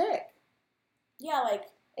recreational dick. Yeah, like,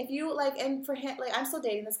 if you, like, and for him, like, I'm still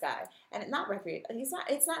dating this guy, and it's not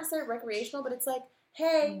necessarily recreational, but it's like,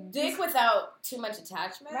 hey. Dick without too much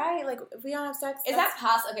attachment? Right, like, if we don't have sex. Is that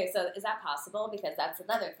possible? Okay, so is that possible? Because that's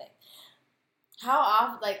another thing. How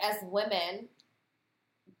often, like, as women,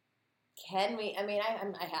 can we, I mean,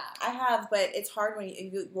 I have, but it's hard when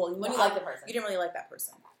you like the person. You didn't really like that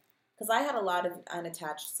person. Because I had a lot of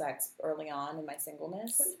unattached sex early on in my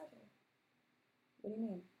singleness. What are you talking about? What do you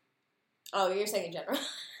mean? Oh, you're saying in general.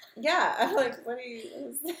 Yeah, I'm like, what are you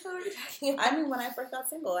talking about? I mean, when I first got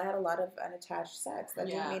single, I had a lot of unattached sex that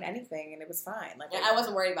didn't mean anything, and it was fine. Like, I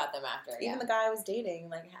wasn't worried about them after. Even the guy I was dating,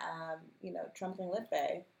 like, you know, Trumpling Lip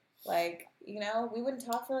Bay, like, you know, we wouldn't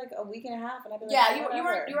talk for like a week and a half, and I'd be like, yeah, you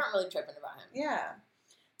weren't really tripping about him. Yeah.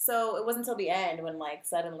 So it wasn't until the end when, like,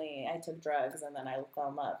 suddenly I took drugs, and then I fell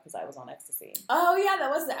in love because I was on ecstasy. Oh, yeah, that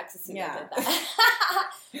was the ecstasy that did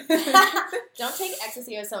that. Don't take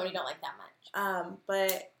ecstasy with someone you don't like that much.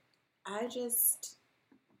 But I just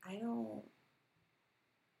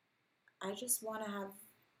want to have,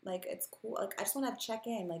 like, it's cool. Like, I just want to have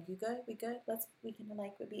check-in. Like, you good? We good? We can,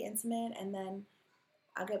 like, be intimate, and then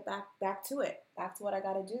I'll get back to it. Back to what I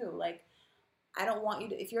got to do. Like, I don't want you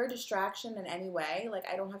to, if you're a distraction in any way, like,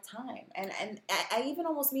 I don't have time. And I even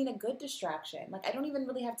almost mean a good distraction. Like, I don't even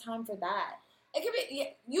really have time for that. It could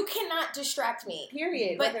be, you cannot distract me.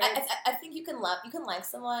 Period. But I think you can like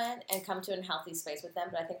someone and come to a healthy space with them.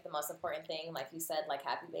 But I think the most important thing, like you said, like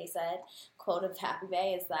Happy Bae said, quote of Happy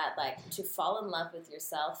Bae is that, like, to fall in love with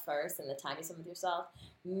yourself first and the time you spend with yourself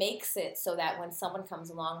makes it so that when someone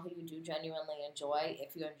comes along who you do genuinely enjoy,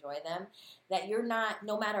 if you enjoy them, that you're not,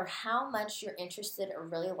 no matter how much you're interested or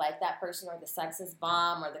really like that person, or the sex is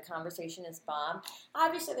bomb or the conversation is bomb,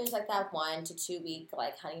 obviously there's like that 1 to 2 week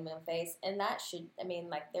like honeymoon phase, and that should, I mean,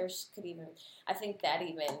 like, there's could even, I think that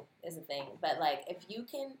even is a thing, but like if you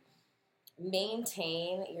can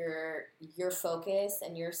maintain your focus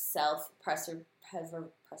and your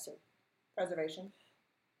self-preservation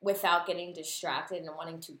without getting distracted and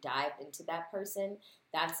wanting to dive into that person,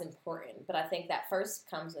 that's important. But I think that first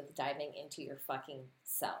comes with diving into your fucking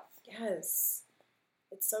self. Yes.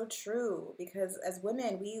 It's so true, because as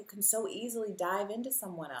women, we can so easily dive into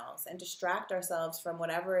someone else and distract ourselves from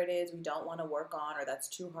whatever it is we don't want to work on, or that's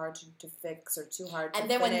too hard to fix, or too hard to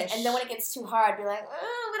finish. And then when it gets too hard, be like,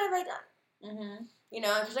 oh, what have I done? Mm-hmm. You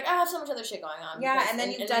know, because like, I have so much other shit going on. Yeah, and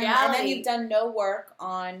then you've done no work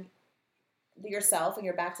on yourself, and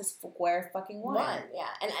you're back to square fucking one. Yeah,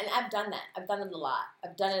 and I've done that. I've done it a lot.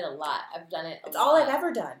 It's all I've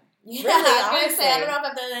ever done. Yeah, really, I was gonna say, I don't know if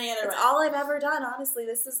I've done any other. It's all I've ever done, honestly.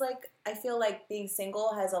 This is like, I feel like being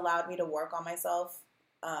single has allowed me to work on myself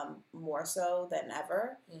more so than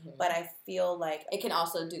ever. Mm-hmm. But I feel like it can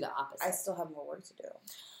also do the opposite. I still have more work to do.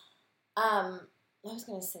 I was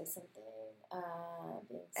gonna say something.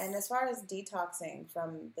 And as far as detoxing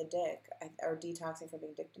from the dick, or detoxing from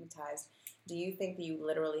being dickmatized, do you think that you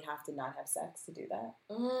literally have to not have sex to do that?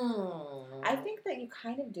 I think that you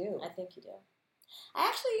kind of do. I think you do.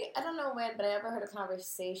 I don't know when, but I ever heard a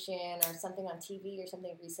conversation or something on TV or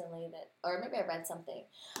something recently or maybe I read something.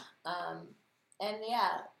 And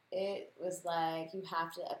yeah, it was like you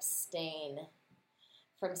have to abstain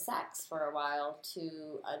from sex for a while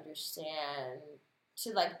to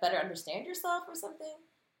better understand yourself or something.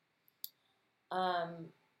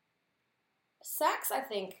 Sex, I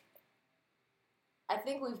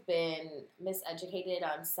think we've been miseducated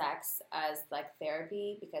on sex as like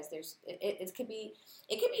therapy, because it could be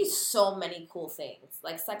so many cool things.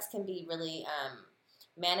 Like, sex can be really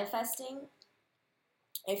manifesting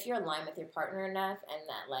if you're aligned with your partner enough, and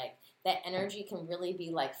that like that energy can really be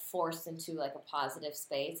like forced into like a positive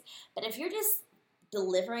space. But if you're just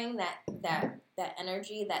delivering that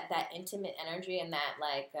energy, that intimate energy, and that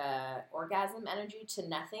like orgasm energy to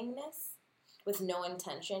nothingness with no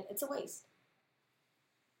intention, it's a waste.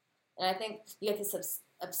 And I think you have to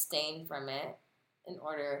abstain from it in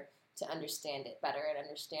order to understand it better and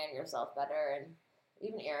understand yourself better. And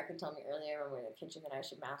even Erica told me earlier when we were in the kitchen that I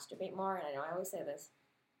should masturbate more. And I know I always say this,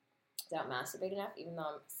 I don't masturbate enough, even though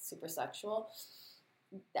I'm super sexual.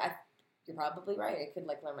 You're probably right. I could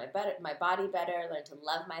like learn my body better, learn to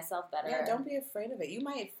love myself better. Yeah, don't be afraid of it. You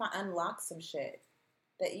might unlock some shit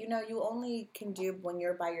that you only can do when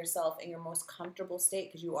you're by yourself in your most comfortable state,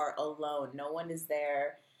 because you are alone. No one is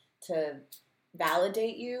there to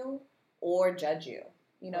validate you or judge you.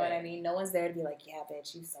 You know what I mean? No one's there to be like, yeah,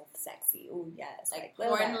 bitch, you so sexy. Ooh, yes. Like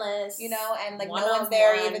pornless. You know, and like no one's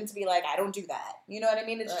there even to be like, I don't do that. You know what I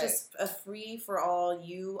mean? It's just a free for all,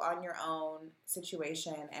 you on your own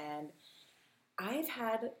situation. And I've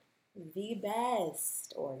had the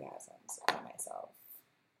best orgasms by myself.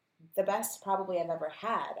 The best probably I've ever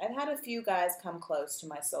had. I've had a few guys come close to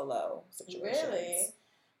my solo situations. Really?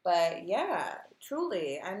 But yeah,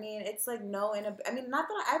 truly. I mean, it's like not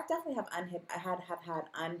that I've definitely have had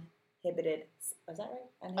uninhibited. Is that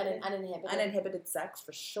right? Uninhibited sex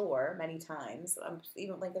for sure, many times.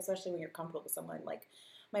 Even like, especially when you're comfortable with someone like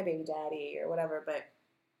my baby daddy or whatever. But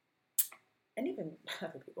and even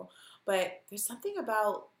other people. But there's something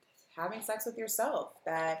about having sex with yourself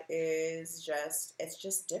that is just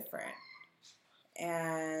different.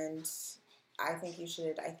 And I think you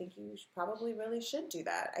probably really should do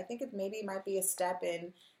that. I think it might be a step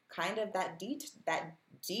in kind of that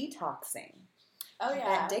detoxing. Oh yeah.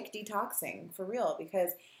 That dick detoxing, for real.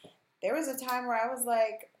 Because there was a time where I was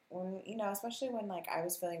like, especially when like I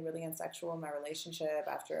was feeling really unsexual in my relationship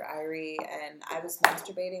after Irie, and I was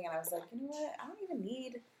masturbating, and I was like, you know what? I don't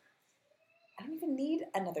even need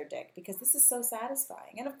another dick, because this is so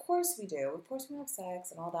satisfying. And of course we do. Of course we have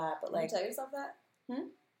sex and all that, but like, you tell yourself that?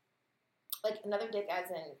 Like another dick as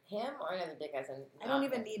in him or another dick as in I don't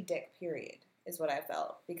even need dick, period, is what I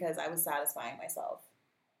felt. Because I was satisfying myself.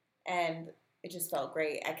 And it just felt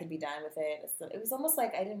great. I could be done with it. So it was almost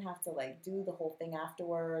like I didn't have to, like, do the whole thing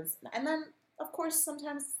afterwards. And then, of course,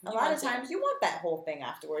 sometimes, a lot of times, you want that whole thing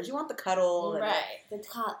afterwards. You want the cuddle. Right. And the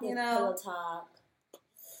talk, the pillow talk.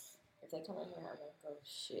 If they come in here, I'm going to go,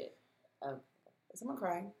 shit. Is someone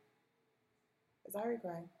crying? Is Irie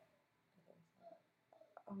crying?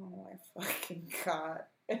 Oh my fucking God.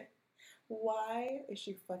 Why is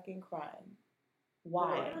she fucking crying? Why?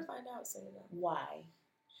 We're going to find out soon enough. Why?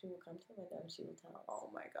 She will come to the window and she will tell us. Oh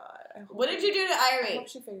my God. What did you do to Irie? I hope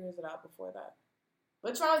she figures it out before that.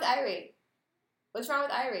 What's wrong with Irie? What's wrong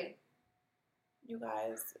with Irie? You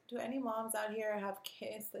guys, do any moms out here have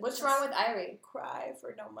kids that What's wrong with Irie? Cry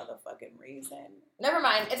for no motherfucking reason? Never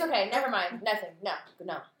mind. It's okay. Never mind. Nothing. No.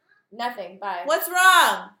 Nothing. Bye. What's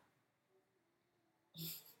wrong?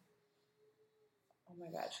 Oh my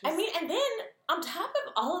God. I mean, and then on top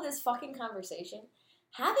of all of this fucking conversation,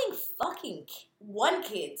 having fucking one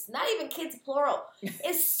kids, not even kids plural,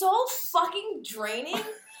 is so fucking draining.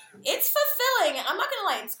 It's fulfilling. I'm not gonna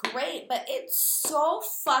lie, it's great, but it's so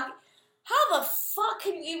fucking. How the fuck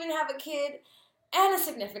can you even have a kid and a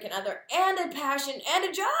significant other and a passion and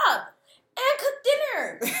a job and cook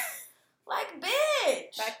dinner? Like,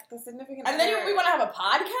 bitch. Like the significant and then we want to have a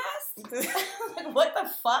podcast? Like, what the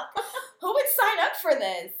fuck? Who would sign up for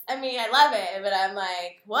this? I mean, I love it, but I'm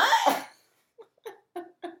like, what?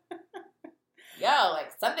 Yo,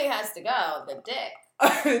 like, something has to go. The dick.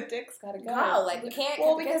 The dick's gotta go. No, like, we can't.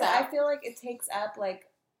 Well, because I feel like it takes up, like,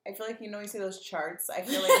 I feel like, you know, you see those charts. I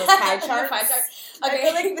feel like those pie charts. Pie charts. Okay. I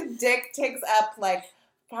feel like the dick takes up, like,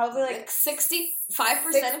 probably like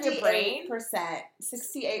 65% of your brain.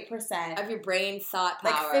 68% of your brain thought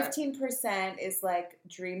power. Like 15% is like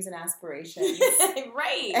dreams and aspirations.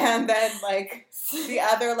 Right. And then like the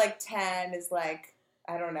other like 10 is like,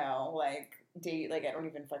 I don't know, like date, like I don't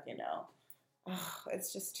even fucking know. Oh,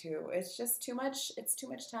 it's just too much. It's too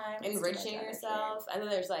much time. Enriching yourself. And then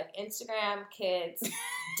there's like Instagram, kids,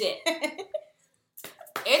 dick.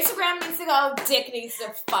 Instagram needs to go, dick needs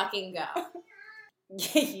to fucking go.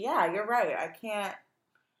 Yeah, you're right.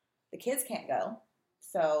 The kids can't go.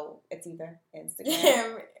 So it's either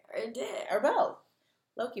Instagram or dick. Or both.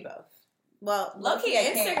 Loki both. Well, Loki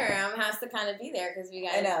Instagram has to kind of be there because we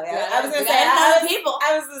got. I know. Yeah. I was gonna say people.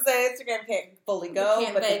 I was gonna say Instagram can't fully go,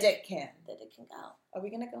 but the dick can. The dick can go. Are we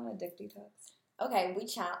gonna go on a dick detox? Okay, we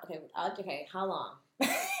chat. Okay. How long?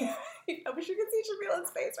 I wish you could see Shamila's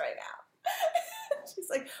face right now. She's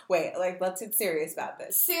like, wait, like let's get serious about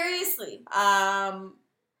this. Seriously.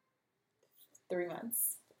 3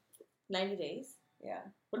 months. 90 days. Yeah.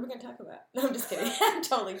 What are we gonna talk about? No, I'm just kidding. I'm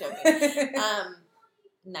totally joking.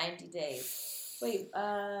 90 days. Wait,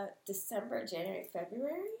 December, January,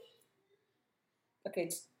 February?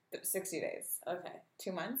 Okay, 60 days. Okay.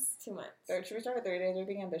 2 months? 2 months. Should we start with 30 days? Are we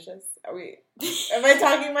being ambitious? Am I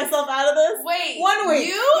talking myself out of this? Wait. 1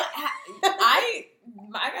 week.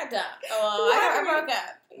 I got done. I broke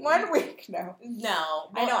up. 1 week. No. No.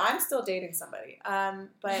 I know. I'm still dating somebody.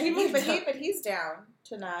 But he's down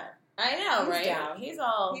to not. I know, right? Down. He's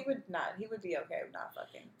all. He would be okay with not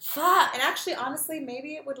fucking. Fuck. And actually, honestly,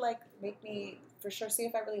 maybe it would like make me for sure see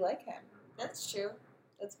if I really like him. That's true.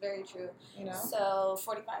 That's very true. You know. So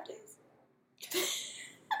 45 days.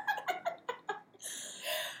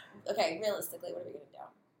 Okay, realistically, what are we gonna do?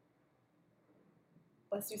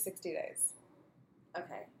 Let's do 60 days.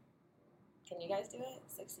 Okay. Can you guys do it?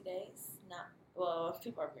 60 days? Not. Well, if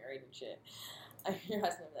people are married and shit. Your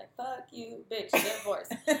husband will be like, fuck you, bitch, divorce.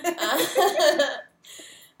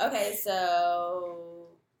 Okay, so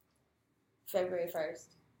February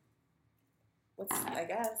 1st. I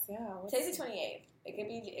guess, yeah. Today's the 28th.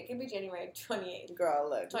 It could be January 28th. Girl,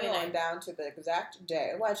 look, 29th. down to the exact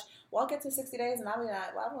day. Watch, we'll get to 60 days and I'll be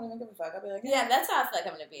like, well, I don't even give a fuck. I'll be like, yeah, that's how I feel like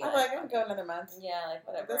I'm gonna be. I'm like, I'm gonna go another month. Yeah, like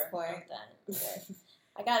whatever. At this point, I'm done. Okay.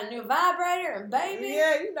 I got a new vibrator and baby.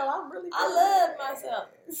 Yeah, you know, I'm really. I love myself.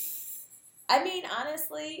 I mean,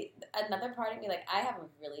 honestly, another part of me, like, I have a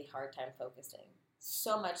really hard time focusing.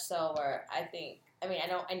 So much so where I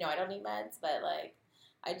know I don't need meds, but, like,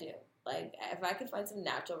 I do. Like, if I could find some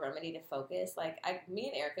natural remedy to focus, like, me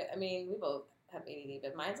and Erica, we both have ADD,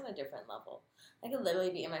 but mine's on a different level. I could literally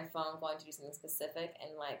be in my phone going to do something specific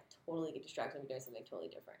and, like, totally get distracted and be doing something totally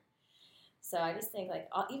different. So I just think, like,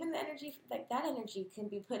 even the energy, like, that energy can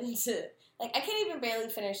be put into, like, I can't even barely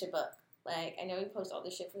finish a book. Like, I know we post all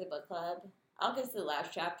this shit for the book club. I'll get to the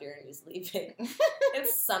last chapter and just leave it.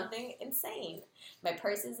 It's something insane. My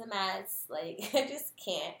purse is a mess. Like, I just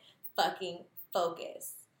can't fucking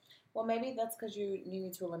focus. Well, maybe that's because you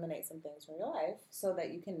need to eliminate some things from your life so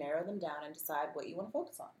that you can narrow them down and decide what you want to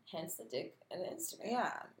focus on. Hence the dick and the Instagram.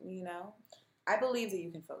 Yeah, I believe that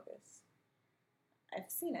you can focus. I've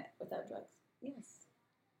seen it. Without drugs? Yes.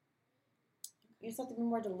 You just have to be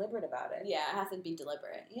more deliberate about it. Yeah, I have to be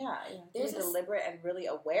deliberate. Yeah, you have to be deliberate and really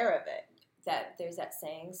aware of it. There's that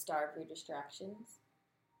saying, starve your distractions.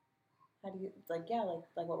 How do you, like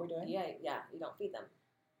what we're doing? Yeah, you don't feed them.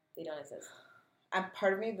 They don't exist.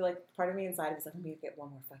 Part of me inside is like, I'm gonna get one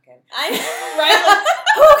more fucking. Right? Like,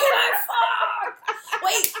 who can I fuck?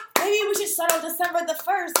 Wait, maybe we should start on December the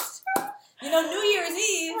 1st. New Year's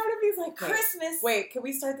Eve. Part of me's like, Christmas. Wait, can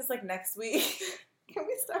we start this like next week? Can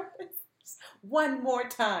we start this one more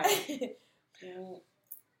time? No.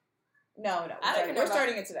 We're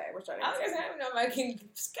starting it today. I don't know if I can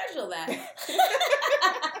schedule that.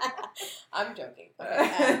 I'm joking.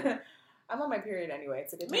 I'm on my period anyway.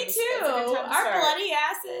 It's a good time. Me too. Our bloody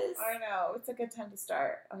asses. I know. It's a good time to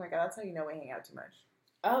start. Oh my god, that's how you know we hang out too much.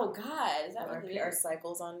 Oh god, is that what it is? Our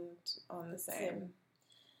cycles on the same.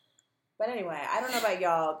 But anyway, I don't know about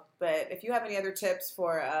y'all, but if you have any other tips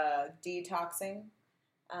for detoxing,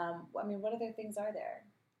 what other things are there?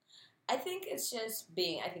 I think it's just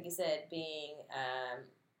being. I think you said being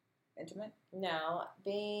intimate. No,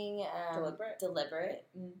 being deliberate.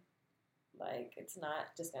 Mm. Like, it's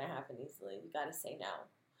not just going to happen easily. You got to say no.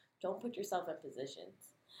 Don't put yourself in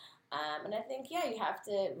positions. And I think, you have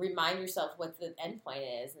to remind yourself what the end point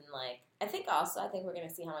is. And, I think we're going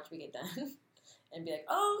to see how much we get done. And be like,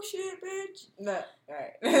 oh, shit, bitch. No,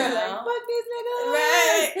 right. Like, fuck these niggas.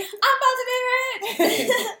 Right. I'm about to be rich.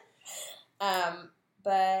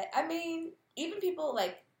 But, even people,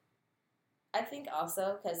 I think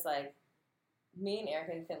also, because, me and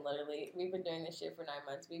Erica can literally, we've been doing this shit for 9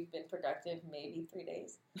 months. We've been productive maybe 3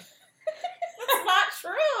 days. That's not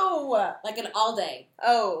true. Like an all day.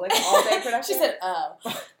 Oh, like all day productive? She said, oh.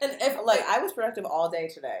 And if I was productive all day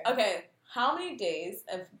today. Okay, how many days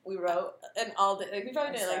have we wrote an all day? We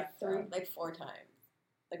probably did it 4 times.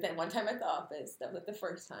 Like that one time at the office, that was the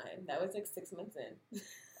first time. That was 6 months in.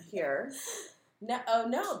 Here.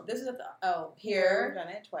 No, this is at the, here. We've done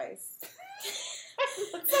it twice.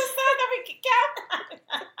 I'm so sad that we can count it.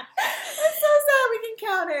 I'm so sad we can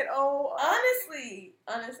count it. Oh, honestly,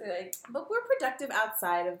 but we're productive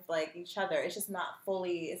outside of each other. It's just not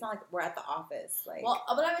fully. It's not like we're at the office. Well,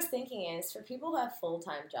 what I was thinking is for people who have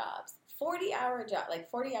full-time jobs, 40-hour job,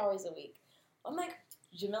 40 hours a week. I'm like,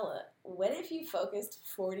 Jamila, what if you focused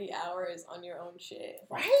 40 hours on your own shit?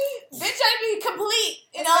 Right, bitch, I'd be complete.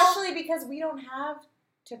 Especially because we don't have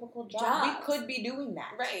typical jobs. We could be doing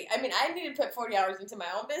that. Right. I need to put 40 hours into my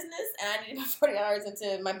own business, and I need to put 40 hours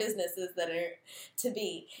into my businesses that are to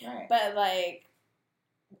be. Right. But,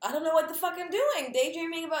 I don't know what the fuck I'm doing.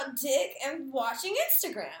 Daydreaming about dick and watching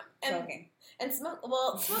Instagram. And smoking. And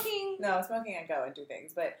smoking. No, smoking I go and do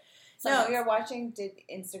things, but no, you're watching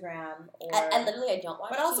Instagram or... I literally don't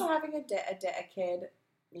watch But also having a kid...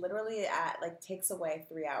 literally takes away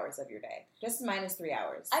 3 hours of your day. Just minus 3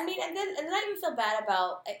 hours. And then I even feel bad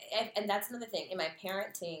about, and that's another thing. In my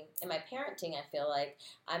parenting, I feel like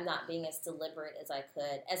I'm not being as deliberate as I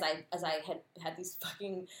could, as I had these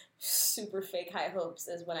fucking super fake high hopes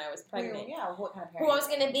as when I was pregnant. Yeah, what kind of parent? Who I was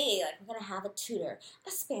going to be. We're going to have a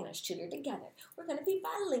Spanish tutor together. We're going to be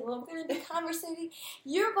bilingual. We're going to be conversating.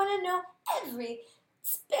 You're going to know every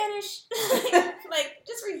Spanish,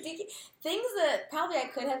 just ridiculous things that probably I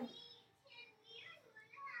could have.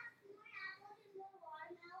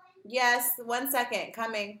 Yes, 1 second,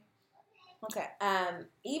 coming. Okay.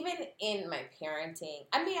 Even in my parenting,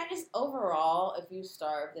 I just overall, if you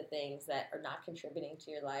starve the things that are not contributing to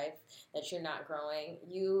your life, that you're not growing,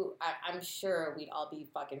 I'm sure we'd all be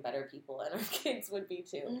fucking better people, and our kids would be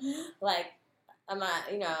too. Mm-hmm. I'm not,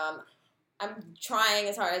 I'm trying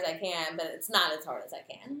as hard as I can, but it's not as hard as I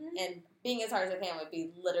can. Mm-hmm. And being as hard as I can would be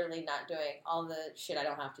literally not doing all the shit I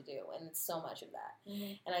don't have to do. And it's so much of that.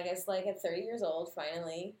 Mm-hmm. And I guess, at 30 years old,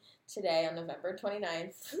 finally, today on November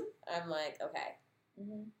 29th, I'm like, okay,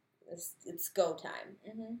 it's go time.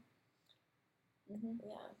 Mm-hmm. Mm-hmm.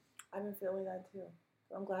 Yeah. I've been feeling that, too.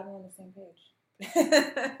 I'm glad we're on the same page.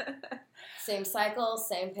 Same cycle,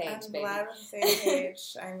 same page, I'm baby. glad we're on the same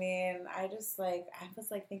page. I was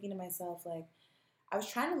thinking to myself, I was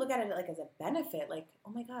trying to look at it as a benefit.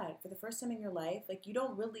 Oh my God, for the first time in your life, you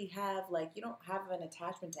don't really have, you don't have an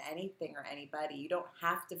attachment to anything or anybody. You don't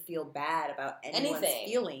have to feel bad about anyone's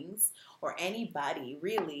feelings or anybody,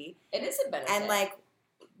 really. It is a benefit. And,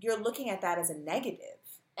 you're looking at that as a negative.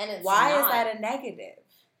 And it's Why not. is that a negative?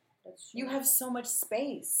 You have so much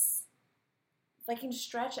space. fucking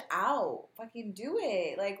stretch out. Fucking do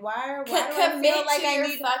it. Like, why do Commit I feel like to I your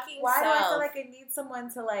need? fucking Why do I feel self. like I need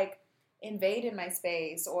someone to like invade in my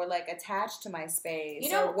space or like attach to my space,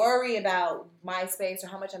 You know- or worry about my space or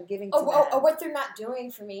how much I'm giving to Or them? what they're not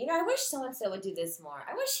doing for me. You know, I wish so-and-so would do this more.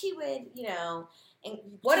 I wish he would, you know...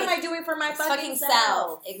 What am I doing for my fucking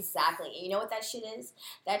self? Exactly. And you know what that shit is?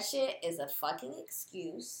 That shit is a fucking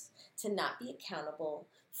excuse to not be accountable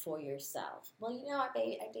for yourself. Well, you know, I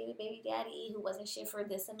dated baby daddy who wasn't shit for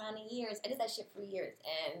this amount of years. I did that shit for years.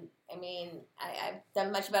 And, I mean, I've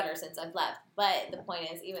done much better since I've left. But the point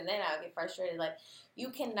is, even then, I would get frustrated. Like,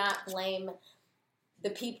 you cannot blame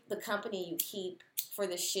the company you keep for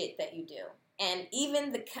the shit that you do. And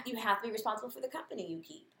even you have to be responsible for the company you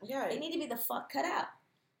keep. Yeah. They need to be the fuck cut out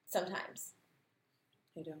sometimes.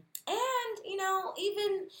 You do. And, you know,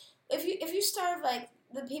 even if you start, like,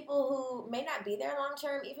 the people who may not be there long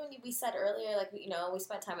term, even we said earlier, like, you know, we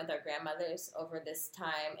spent time with our grandmothers over this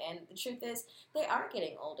time, and the truth is, they are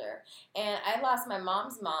getting older. And I lost my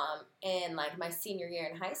mom's mom in, like, my senior year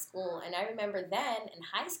in high school, and I remember then, in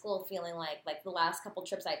high school, feeling like the last couple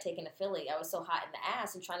trips I'd taken to Philly, I was so hot in the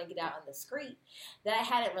ass and trying to get out on the street that I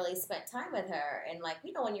hadn't really spent time with her. And, like,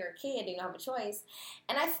 you know, when you're a kid, you don't have a choice.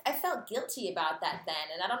 And I felt guilty about that then,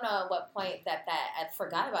 and I don't know at what point that I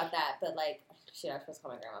forgot about that, but, like, shit, I was supposed to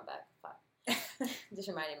call my grandma back. Fuck. Just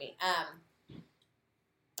reminded me.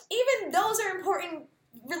 Even those are important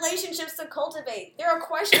relationships to cultivate. There are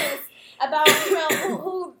questions about, you know,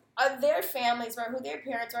 who are their families or who their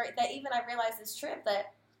parents are, that even I realized this trip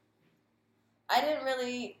that I didn't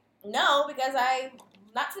really know because I'm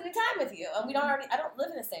not spending time with you. And I don't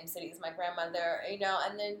live in the same city as my grandmother, you know,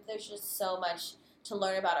 and then there's just so much to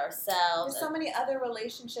learn about ourselves. There's so many other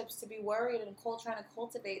relationships to be worried and trying to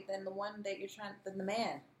cultivate than the one that you're than the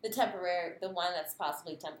man. The one that's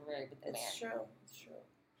possibly temporary with the man. It's true. It's true.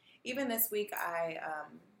 Even this week,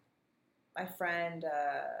 my friend,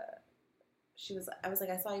 I was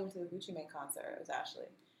like, I saw you went to the Gucci Mane concert. It was Ashley.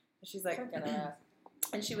 And she's like,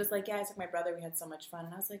 and she was like, yeah, I took my brother. We had so much fun.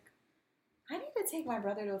 And I was like, I need to take my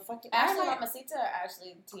brother to a fucking... Ashley Mamacita or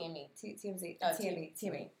Ashley TME? TMZ. Oh,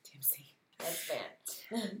 TME. That's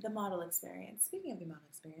bad. The model experience. Speaking of the model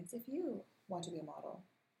experience, if you want to be a model,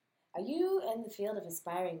 are you in the field of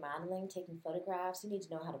aspiring modeling, taking photographs? You need to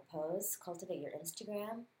know how to pose, cultivate your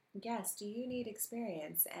Instagram. Yes. Do you need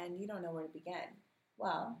experience and you don't know where to begin?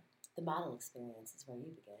 Well, the model experience is where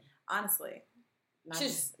you begin. Honestly,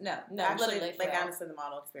 honestly, literally, honestly, the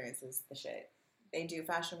model experience is the shit. They do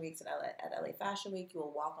fashion weeks at LA Fashion Week. You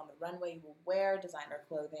will walk on the runway. You will wear designer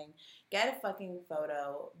clothing. Get a fucking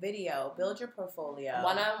photo, video, build your portfolio.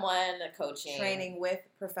 One-on-one coaching. Training with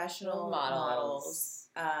professional models.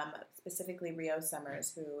 Specifically Rio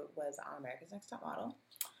Summers, who was on America's Next Top Model.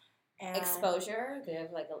 And Exposure. They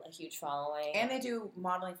have like a huge following. And they do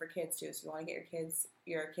modeling for kids too. So if you want to get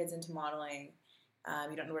your kids into modeling,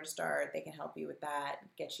 you don't know where to start, they can help you with that,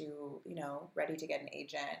 get you, you know, ready to get an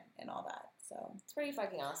agent and all that. So it's pretty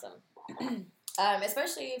fucking awesome.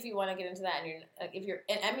 Especially if you want to get into that and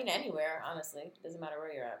anywhere, honestly. It doesn't matter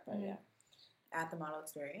where you're at, but yeah. At the model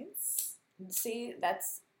experience. See,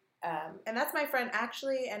 that's and that's my friend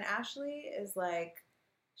Ashley, and Ashley is like,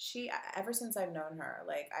 ever since I've known her,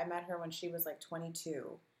 like I met her when she was like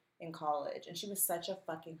 22 in college, and she was such a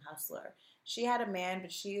fucking hustler. She had a man,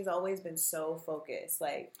 but she's always been so focused.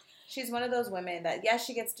 Like, she's one of those women that, yes,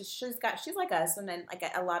 she's like us, and then like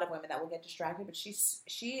a lot of women that will get distracted, but she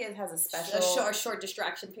has a special short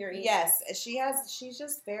distraction period. Yes, she's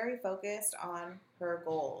just very focused on her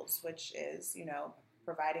goals, which is, you know,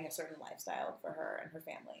 providing a certain lifestyle for her and her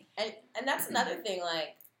family. And that's another thing,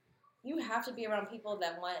 like, you have to be around people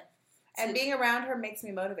that want. And being around her makes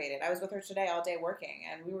me motivated. I was with her today all day working,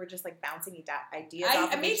 and we were just like bouncing ideas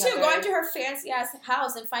off of me each too, other. Going to her fancy ass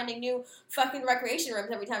house and finding new fucking recreation rooms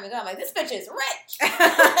every time we go. I'm like, this bitch is rich.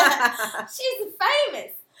 She's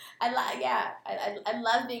famous. I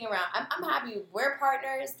love being around. I'm happy we're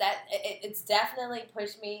partners. That it's definitely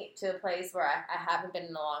pushed me to a place where I haven't been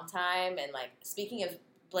in a long time. And like, speaking of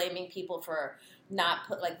blaming people for not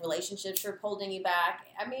relationships for holding you back,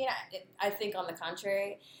 I mean, I think on the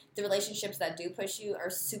contrary, the relationships that do push you are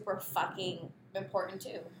super fucking important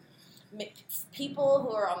too. People who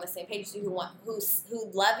are on the same page as you, who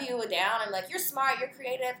love you down and like, you're smart, you're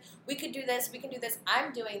creative, we could do this, we can do this,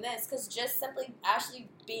 I'm doing this, because just simply Ashley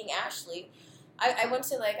being Ashley, I went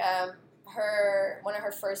to like one of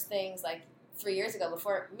her first things like 3 years ago,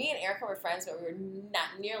 before me and Erica were friends, but we were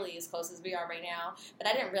not nearly as close as we are right now. But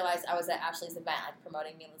I didn't realize I was at Ashley's event, like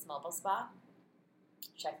promoting Mila's Mobile Spa.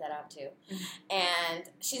 check that out too. And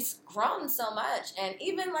she's grown so much. And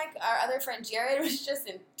even like our other friend Jared was just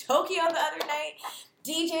in Tokyo the other night,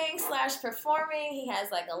 DJing / performing. He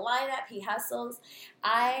has like a lineup. He hustles.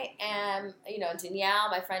 I am, Danielle,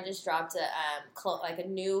 my friend, just dropped a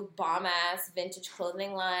new bomb ass vintage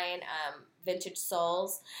clothing line, Vintage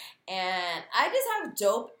Souls, and I just have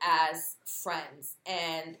dope ass friends.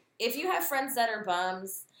 And if you have friends that are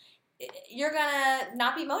bums, you're gonna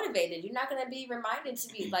not be motivated. You're not gonna be reminded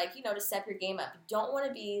to be like, to step your game up. You don't want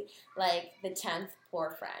to be like the 10th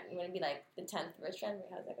poor friend. You want to be like the 10th rich friend. Wait,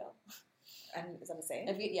 how does that go? Is that a saying?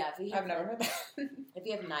 If you have, I've never heard that. If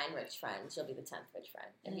you have 9 rich friends, you'll be the 10th rich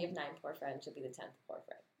friend. If you have 9 poor friends, you'll be the 10th poor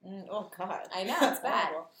friend. Oh God, I know it's bad,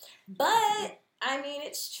 but I mean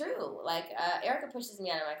it's true. Like Erica pushes me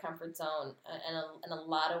out of my comfort zone in a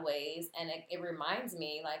lot of ways, and it reminds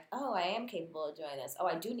me like, oh, I am capable of doing this. Oh,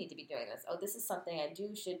 I do need to be doing this. Oh, this is something I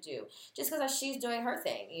should do. Just because she's doing her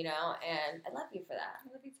thing, and I love you for that.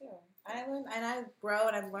 I love you too. I learn and I grow,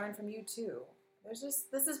 and I've learned from you too. This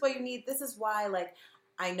is what you need. This is why, like,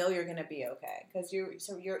 I know you're gonna be okay because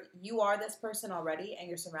you are this person already, and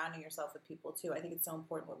you're surrounding yourself with people too. I think it's so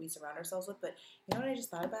important what we surround ourselves with. But you know what I just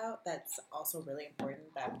thought about? That's also really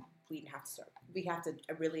important that we have to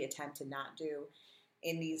really attempt to not do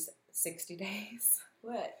in these 60 days.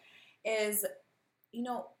 What is,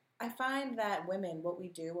 I find that women, what we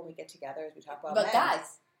do when we get together is we talk about but men.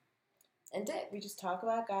 guys and dick. We just talk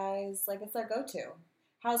about guys like it's our go-to.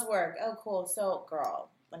 How's work? Oh, cool. So,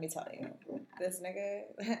 girl, let me tell you, this nigga.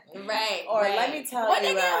 Right. Or right. let me tell what you.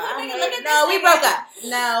 Nigga? We broke up.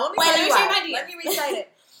 No, let me recite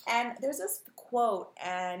it. And there's this quote,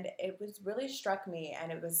 and it really struck me,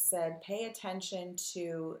 and it was said, "Pay attention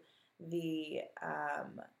to the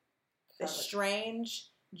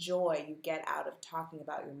strange joy you get out of talking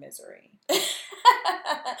about your misery,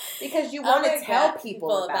 because you want to tell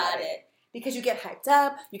people about it." Because you get hyped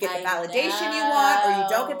up, you get the validation you want, or you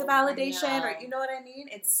don't get the validation, or you know what I mean?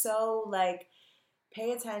 It's so, like,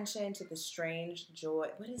 pay attention to the strange joy.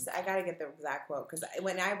 I gotta get the exact quote, because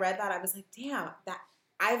when I read that, I was like, damn,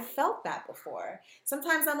 I've felt that before.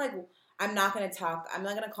 Sometimes I'm like, I'm gonna call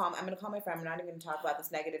my friend, I'm not even gonna talk about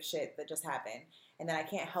this negative shit that just happened, and then I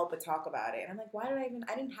can't help but talk about it. And I'm like, why did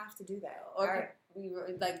I didn't have to do that. Or we were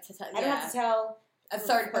like to tell, I don't have to tell a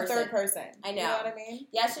third person. I know. You know what I mean?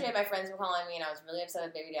 Yesterday, my friends were calling me, and I was really upset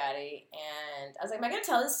with baby daddy. And I was like, am I going to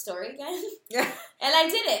tell this story again? Yeah. And I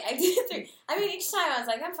did it. I mean, each time I was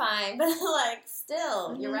like, I'm fine. But, like,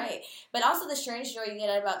 still, you're right. But also the strange joy you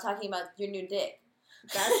get about talking about your new dick.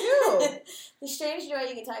 That too. The strange joy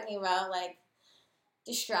you get talking about, like,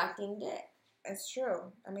 distracting dick. It's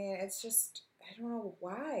true. I mean, it's just, I don't know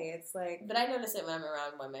why. It's like. But I notice it when I'm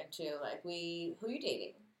around women, too. Like, who are you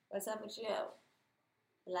dating? What's up with you?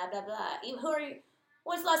 Blah, blah, blah. Who are you?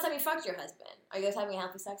 When's the last time you fucked your husband? Are you guys having a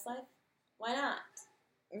healthy sex life? Why not?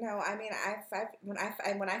 No, I mean, when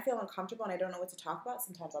I feel uncomfortable and I don't know what to talk about,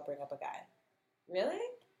 sometimes I'll bring up a guy. Really?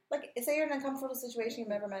 Like, say you're in an uncomfortable situation, you've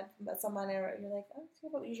never met someone, and you're like,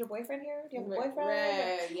 oh, is your boyfriend here? Do you have a boyfriend?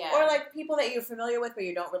 Right, yeah. Or, like, people that you're familiar with but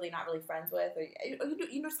you're not really friends with. Or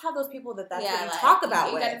you just have those people that's what you like, talk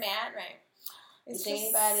about with. You got a man, right? It's just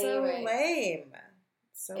anybody, so right? lame.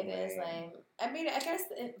 It is lame. I mean, I guess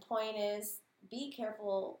the point is be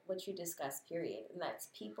careful what you discuss, period. And that's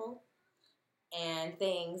people and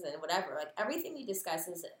things and whatever. Like, everything you discuss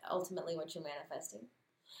is ultimately what you're manifesting.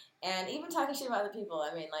 And even talking shit about other people,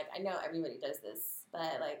 I mean, like, I know everybody does this,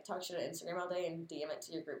 but, like, talk shit on Instagram all day and DM it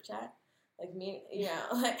to your group chat. Like, me,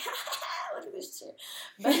 like, look at this shit.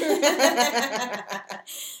 But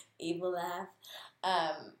evil laugh.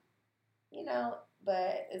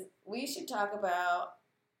 But we should talk about...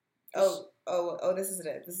 Oh, this is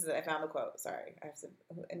it. I found the quote. Sorry. I have to,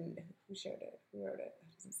 and who shared it? Who wrote it?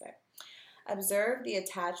 It doesn't say. Observe the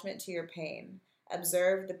attachment to your pain.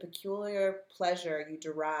 Observe the peculiar pleasure you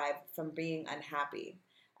derive from being unhappy.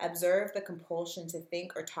 Observe the compulsion to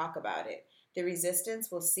think or talk about it. The resistance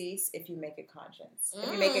will cease if you make it conscious.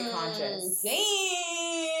 If you make it conscious.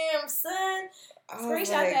 Damn, son. Screenshot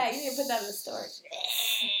that. You need to put that in the story.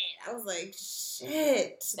 I was like,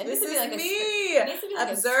 shit. This is like me.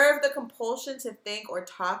 Observe the compulsion to think or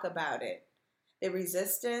talk about it. The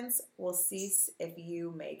resistance will cease if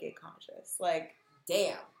you make it conscious. Like,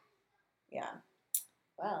 damn. Yeah.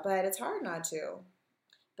 Wow. But it's hard not to.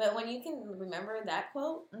 But when you can remember that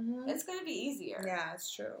quote, it's going to be easier. Yeah,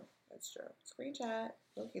 it's true. It's true. Screenshot.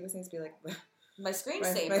 Okay, this needs to be like my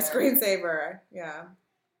screensaver. My screensaver. Yeah.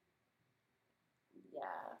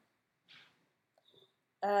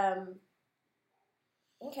 Yeah.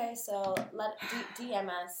 Okay, so DM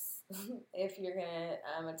us if you're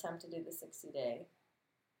gonna attempt to do the 60-day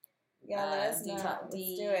Yeah, let us know. Let's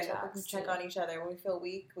do it. Detox, We can check on each other. When we feel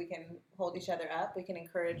weak, we can hold each other up. We can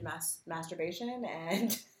encourage masturbation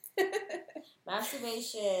and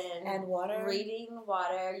masturbation and water, reading,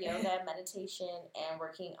 water, yoga, meditation, and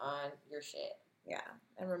working on your shit. Yeah,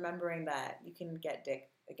 and remembering that you can get dick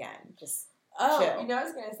again. Just chill. You know what I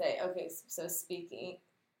was gonna say? Okay, so speaking,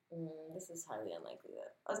 this is highly unlikely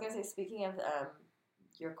though. I was gonna say, speaking of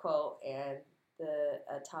your quote and the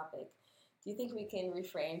topic, do you think we can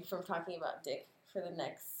refrain from talking about dick for the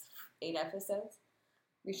next 8 episodes?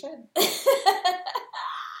 We should.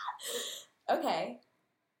 Okay.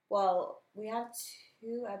 Well, we have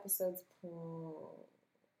 2 episodes.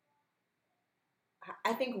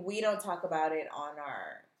 I think we don't talk about it on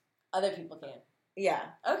our... Other people can. Yeah.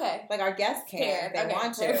 Okay. Like our guests can if they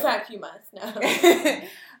want to. For a few months, no.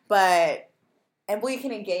 And we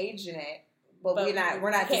can engage in it, but we're not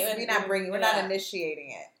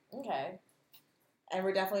initiating it. Okay. And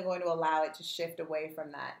we're definitely going to allow it to shift away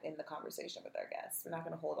from that in the conversation with our guests. We're not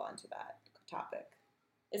going to hold on to that topic.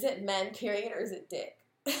 Is it men, period, or is it dick?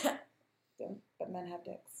 But men have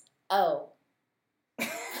dicks. Oh.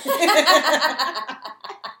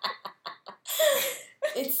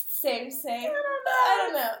 It's same. I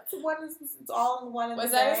don't know. It's all in one and the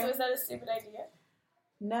same. Was that a stupid idea?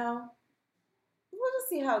 No. We'll just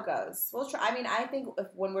see how it goes. We'll try. I mean, I think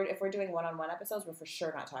if we're doing one-on-one episodes, we're for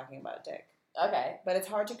sure not talking about dick. Okay. But it's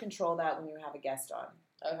hard to control that when you have a guest on.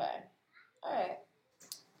 Okay. All right.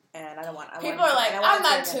 And I don't want... People are like, I'm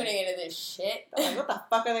not tuning into this shit. I'm like, what the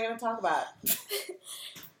fuck are they going to talk about?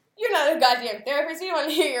 You're not a goddamn therapist. You don't want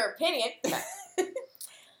to hear your opinion.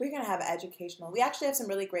 We're going to have educational... We actually have some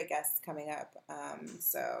really great guests coming up.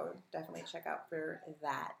 So definitely check out for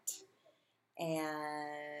that.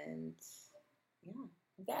 And... yeah.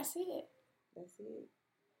 That's it.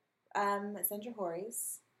 Send your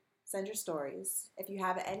hories. Send your stories. If you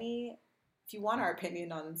have any... If you want our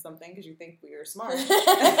opinion on something because you think we are smart. Even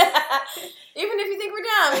if you think we're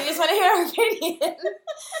dumb, you just want to hear our opinion.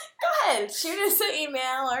 Go ahead. Shoot us an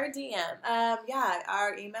email or a DM.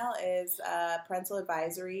 Our email is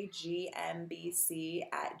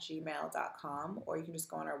parentaladvisorygmbc@gmail.com, or you can just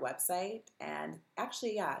go on our website and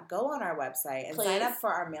go on our website and sign up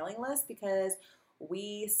for our mailing list because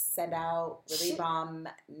we send out really bomb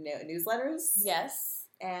newsletters. Yes.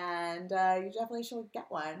 And you definitely should get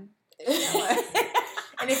one.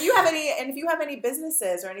 And if you have any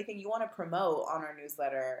businesses or anything you want to promote on our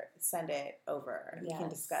newsletter, send it over. Yes. We can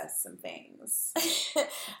discuss some things.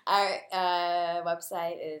 Our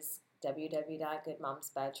website is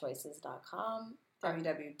www.goodmomsbadchoices.com.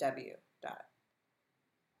 www.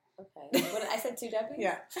 Okay. What, I said 2 W's?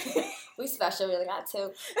 Yeah. We special. We only got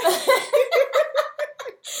 2.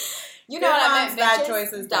 You know what I meant,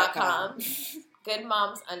 bitches.com.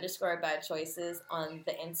 goodmoms_badchoices on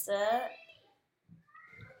the Insta.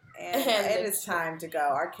 And it is time to go.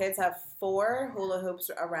 Our kids have 4 hula hoops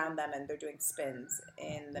around them, and they're doing spins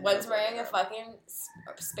in the One's wearing a fucking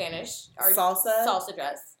Spanish or salsa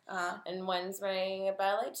dress, and one's wearing a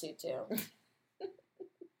ballet tutu.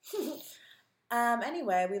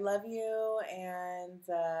 Anyway, we love you, and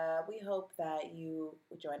we hope that you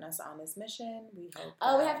join us on this mission. We hope.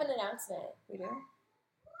 We have an announcement. We do?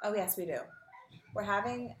 Oh yes, we do. We're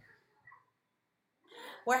having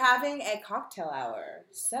a cocktail hour.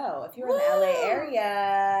 So if you're in the LA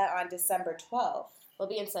area on December 12th, we'll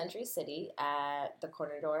be in Century City at the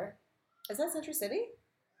Corner Door. Is that Century City?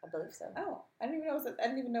 I believe so. Oh, I didn't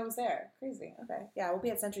even know it was there. Crazy. Okay, yeah, we'll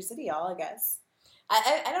be at Century City, y'all. I guess.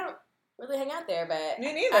 I don't really hang out there, but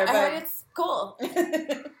me neither. I heard it's cool.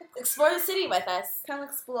 Explore the city with us. Come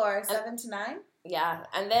explore 7 to 9. Yeah,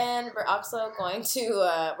 and then we're also going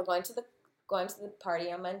to going to the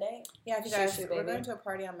party on Monday. Yeah, if you guys, we're going to a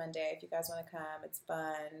party on Monday. If you guys want to come, it's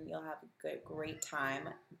fun. You'll have a great time.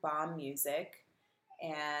 Bomb music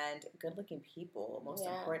and good-looking people, most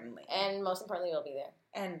importantly. And most importantly, we'll be there.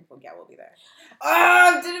 And we'll be there.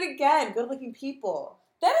 Oh, I did it again. Good-looking people.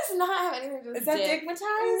 That does not have anything to do with Is that dick. dickmatized?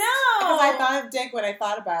 No. Because I thought of dick when I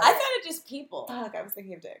thought about it. I thought of just people. Fuck, I was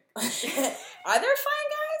thinking of dick. Are there fine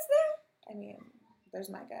guys there? I mean, there's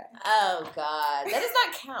my guy. Oh, God. That does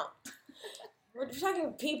not count. We're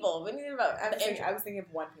talking people. We need about. I was thinking of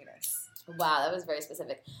one penis. Wow, that was very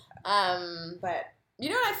specific. But you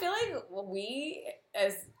know what? I feel like we,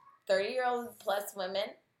 as 30-year-old plus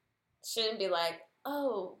women, shouldn't be like,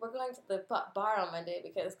 "Oh, we're going to the bar on Monday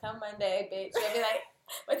because come Monday, bitch." I'd be like,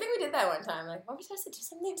 I think we did that one time. Like, were we supposed to do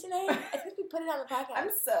something today? I think we put it on the podcast.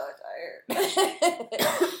 I'm so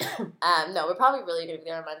tired. No, we're probably really gonna be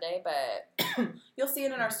there on Monday, but you'll see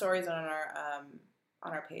it in our stories and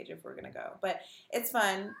on our page if we're gonna go. But it's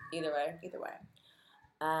fun either way.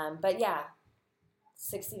 But yeah,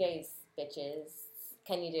 60 days, bitches.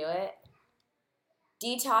 Can you do it?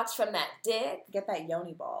 Detox from that dick. Get that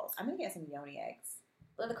yoni balls. I'm going to get some yoni eggs.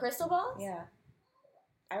 The crystal balls? Yeah.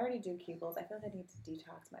 I already do Kegels. I feel like I need to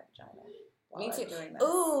detox my vagina. Me too. Doing this.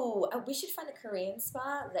 Ooh, we should find a Korean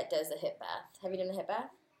spa that does a hip bath. Have you done a hip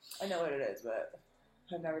bath? I know what it is, but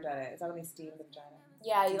I've never done it. It's only steam the vagina.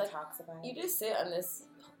 Yeah, you detoxify. You just sit on this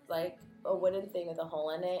like a wooden thing with a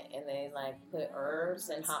hole in it, and they like put herbs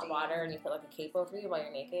and hot water, and you put like a cape over you while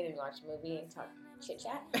you're naked, and you watch a movie and talk chit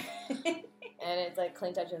chat, and it's like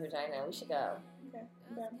cleans out your vagina. We should go. Okay.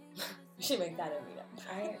 We should make that a meetup.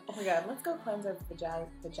 Oh my god, let's go cleanse our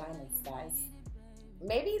vaginas, guys.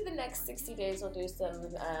 Maybe the next 60 days we'll do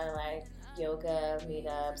some like yoga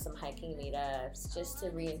meetups, some hiking meetups, just to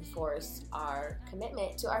reinforce our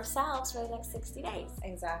commitment to ourselves for the next 60 days.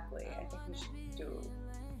 Exactly. I think we should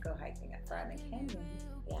go hiking at Fryman Canyon.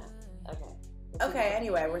 Yeah. Okay. Okay,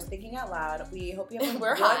 anyway, we're speaking out loud. We hope you have a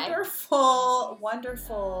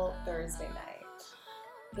wonderful Thursday night.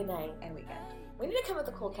 Good night. And weekend. We need to come up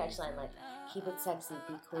with a cool catch line like, keep it sexy,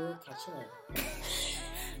 be cool, catch you later.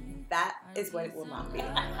 That is what it will not be.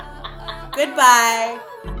 Goodbye.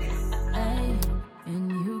 And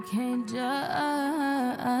you can't judge.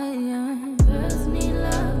 Girls need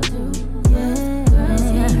love too. Yeah. Girls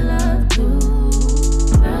need love too.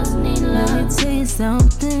 Girls need love. Let me tell you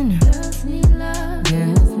something. Girls need love.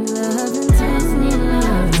 Girls need love and girls need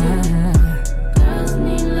love. Girls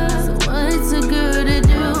need love. So what's a girl to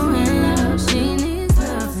do when she needs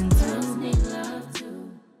love and girls need love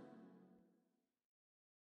too?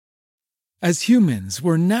 As humans,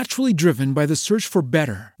 we're naturally driven by the search for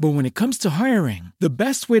better. But when it comes to hiring, the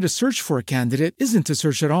best way to search for a candidate isn't to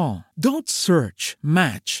search at all. Don't search,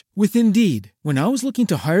 match with Indeed. When I was looking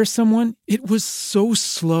to hire someone, it was so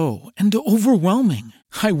slow and overwhelming.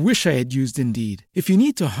 I wish I had used Indeed. If you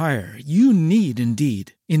need to hire, you need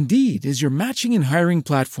Indeed. Indeed is your matching and hiring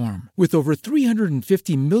platform with over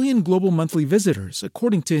 350 million global monthly visitors,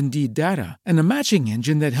 according to Indeed data, and a matching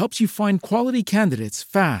engine that helps you find quality candidates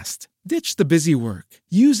fast. Ditch the busy work.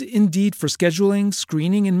 Use Indeed for scheduling,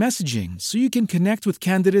 screening, and messaging so you can connect with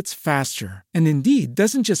candidates faster. And Indeed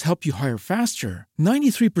doesn't just help you hire faster.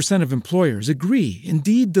 93% of employers agree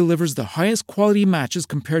Indeed delivers the highest quality matches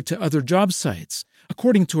compared to other job sites,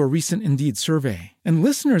 according to a recent Indeed survey. And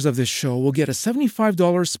listeners of this show will get a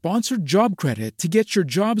 $75 sponsored job credit to get your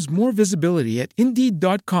jobs more visibility at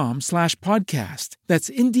Indeed.com/podcast. That's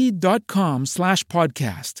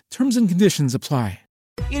Indeed.com/podcast. Terms and conditions apply.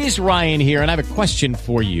 It is Ryan here, and I have a question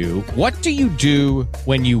for you. What do you do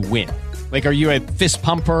when you win? Like, are you a fist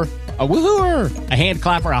pumper, a woo-hooer, a hand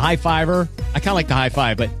clapper, a high-fiver? I kind of like the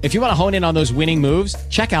high-five, but if you want to hone in on those winning moves,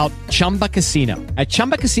 check out Chumba Casino. At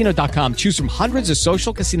ChumbaCasino.com, choose from hundreds of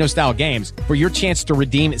social casino-style games for your chance to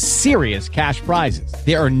redeem serious cash prizes.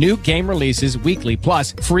 There are new game releases weekly,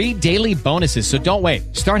 plus free daily bonuses, so don't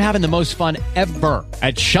wait. Start having the most fun ever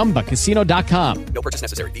at ChumbaCasino.com. No purchase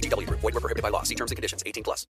necessary. VGW Group. Void where prohibited by law. See terms and conditions. 18+.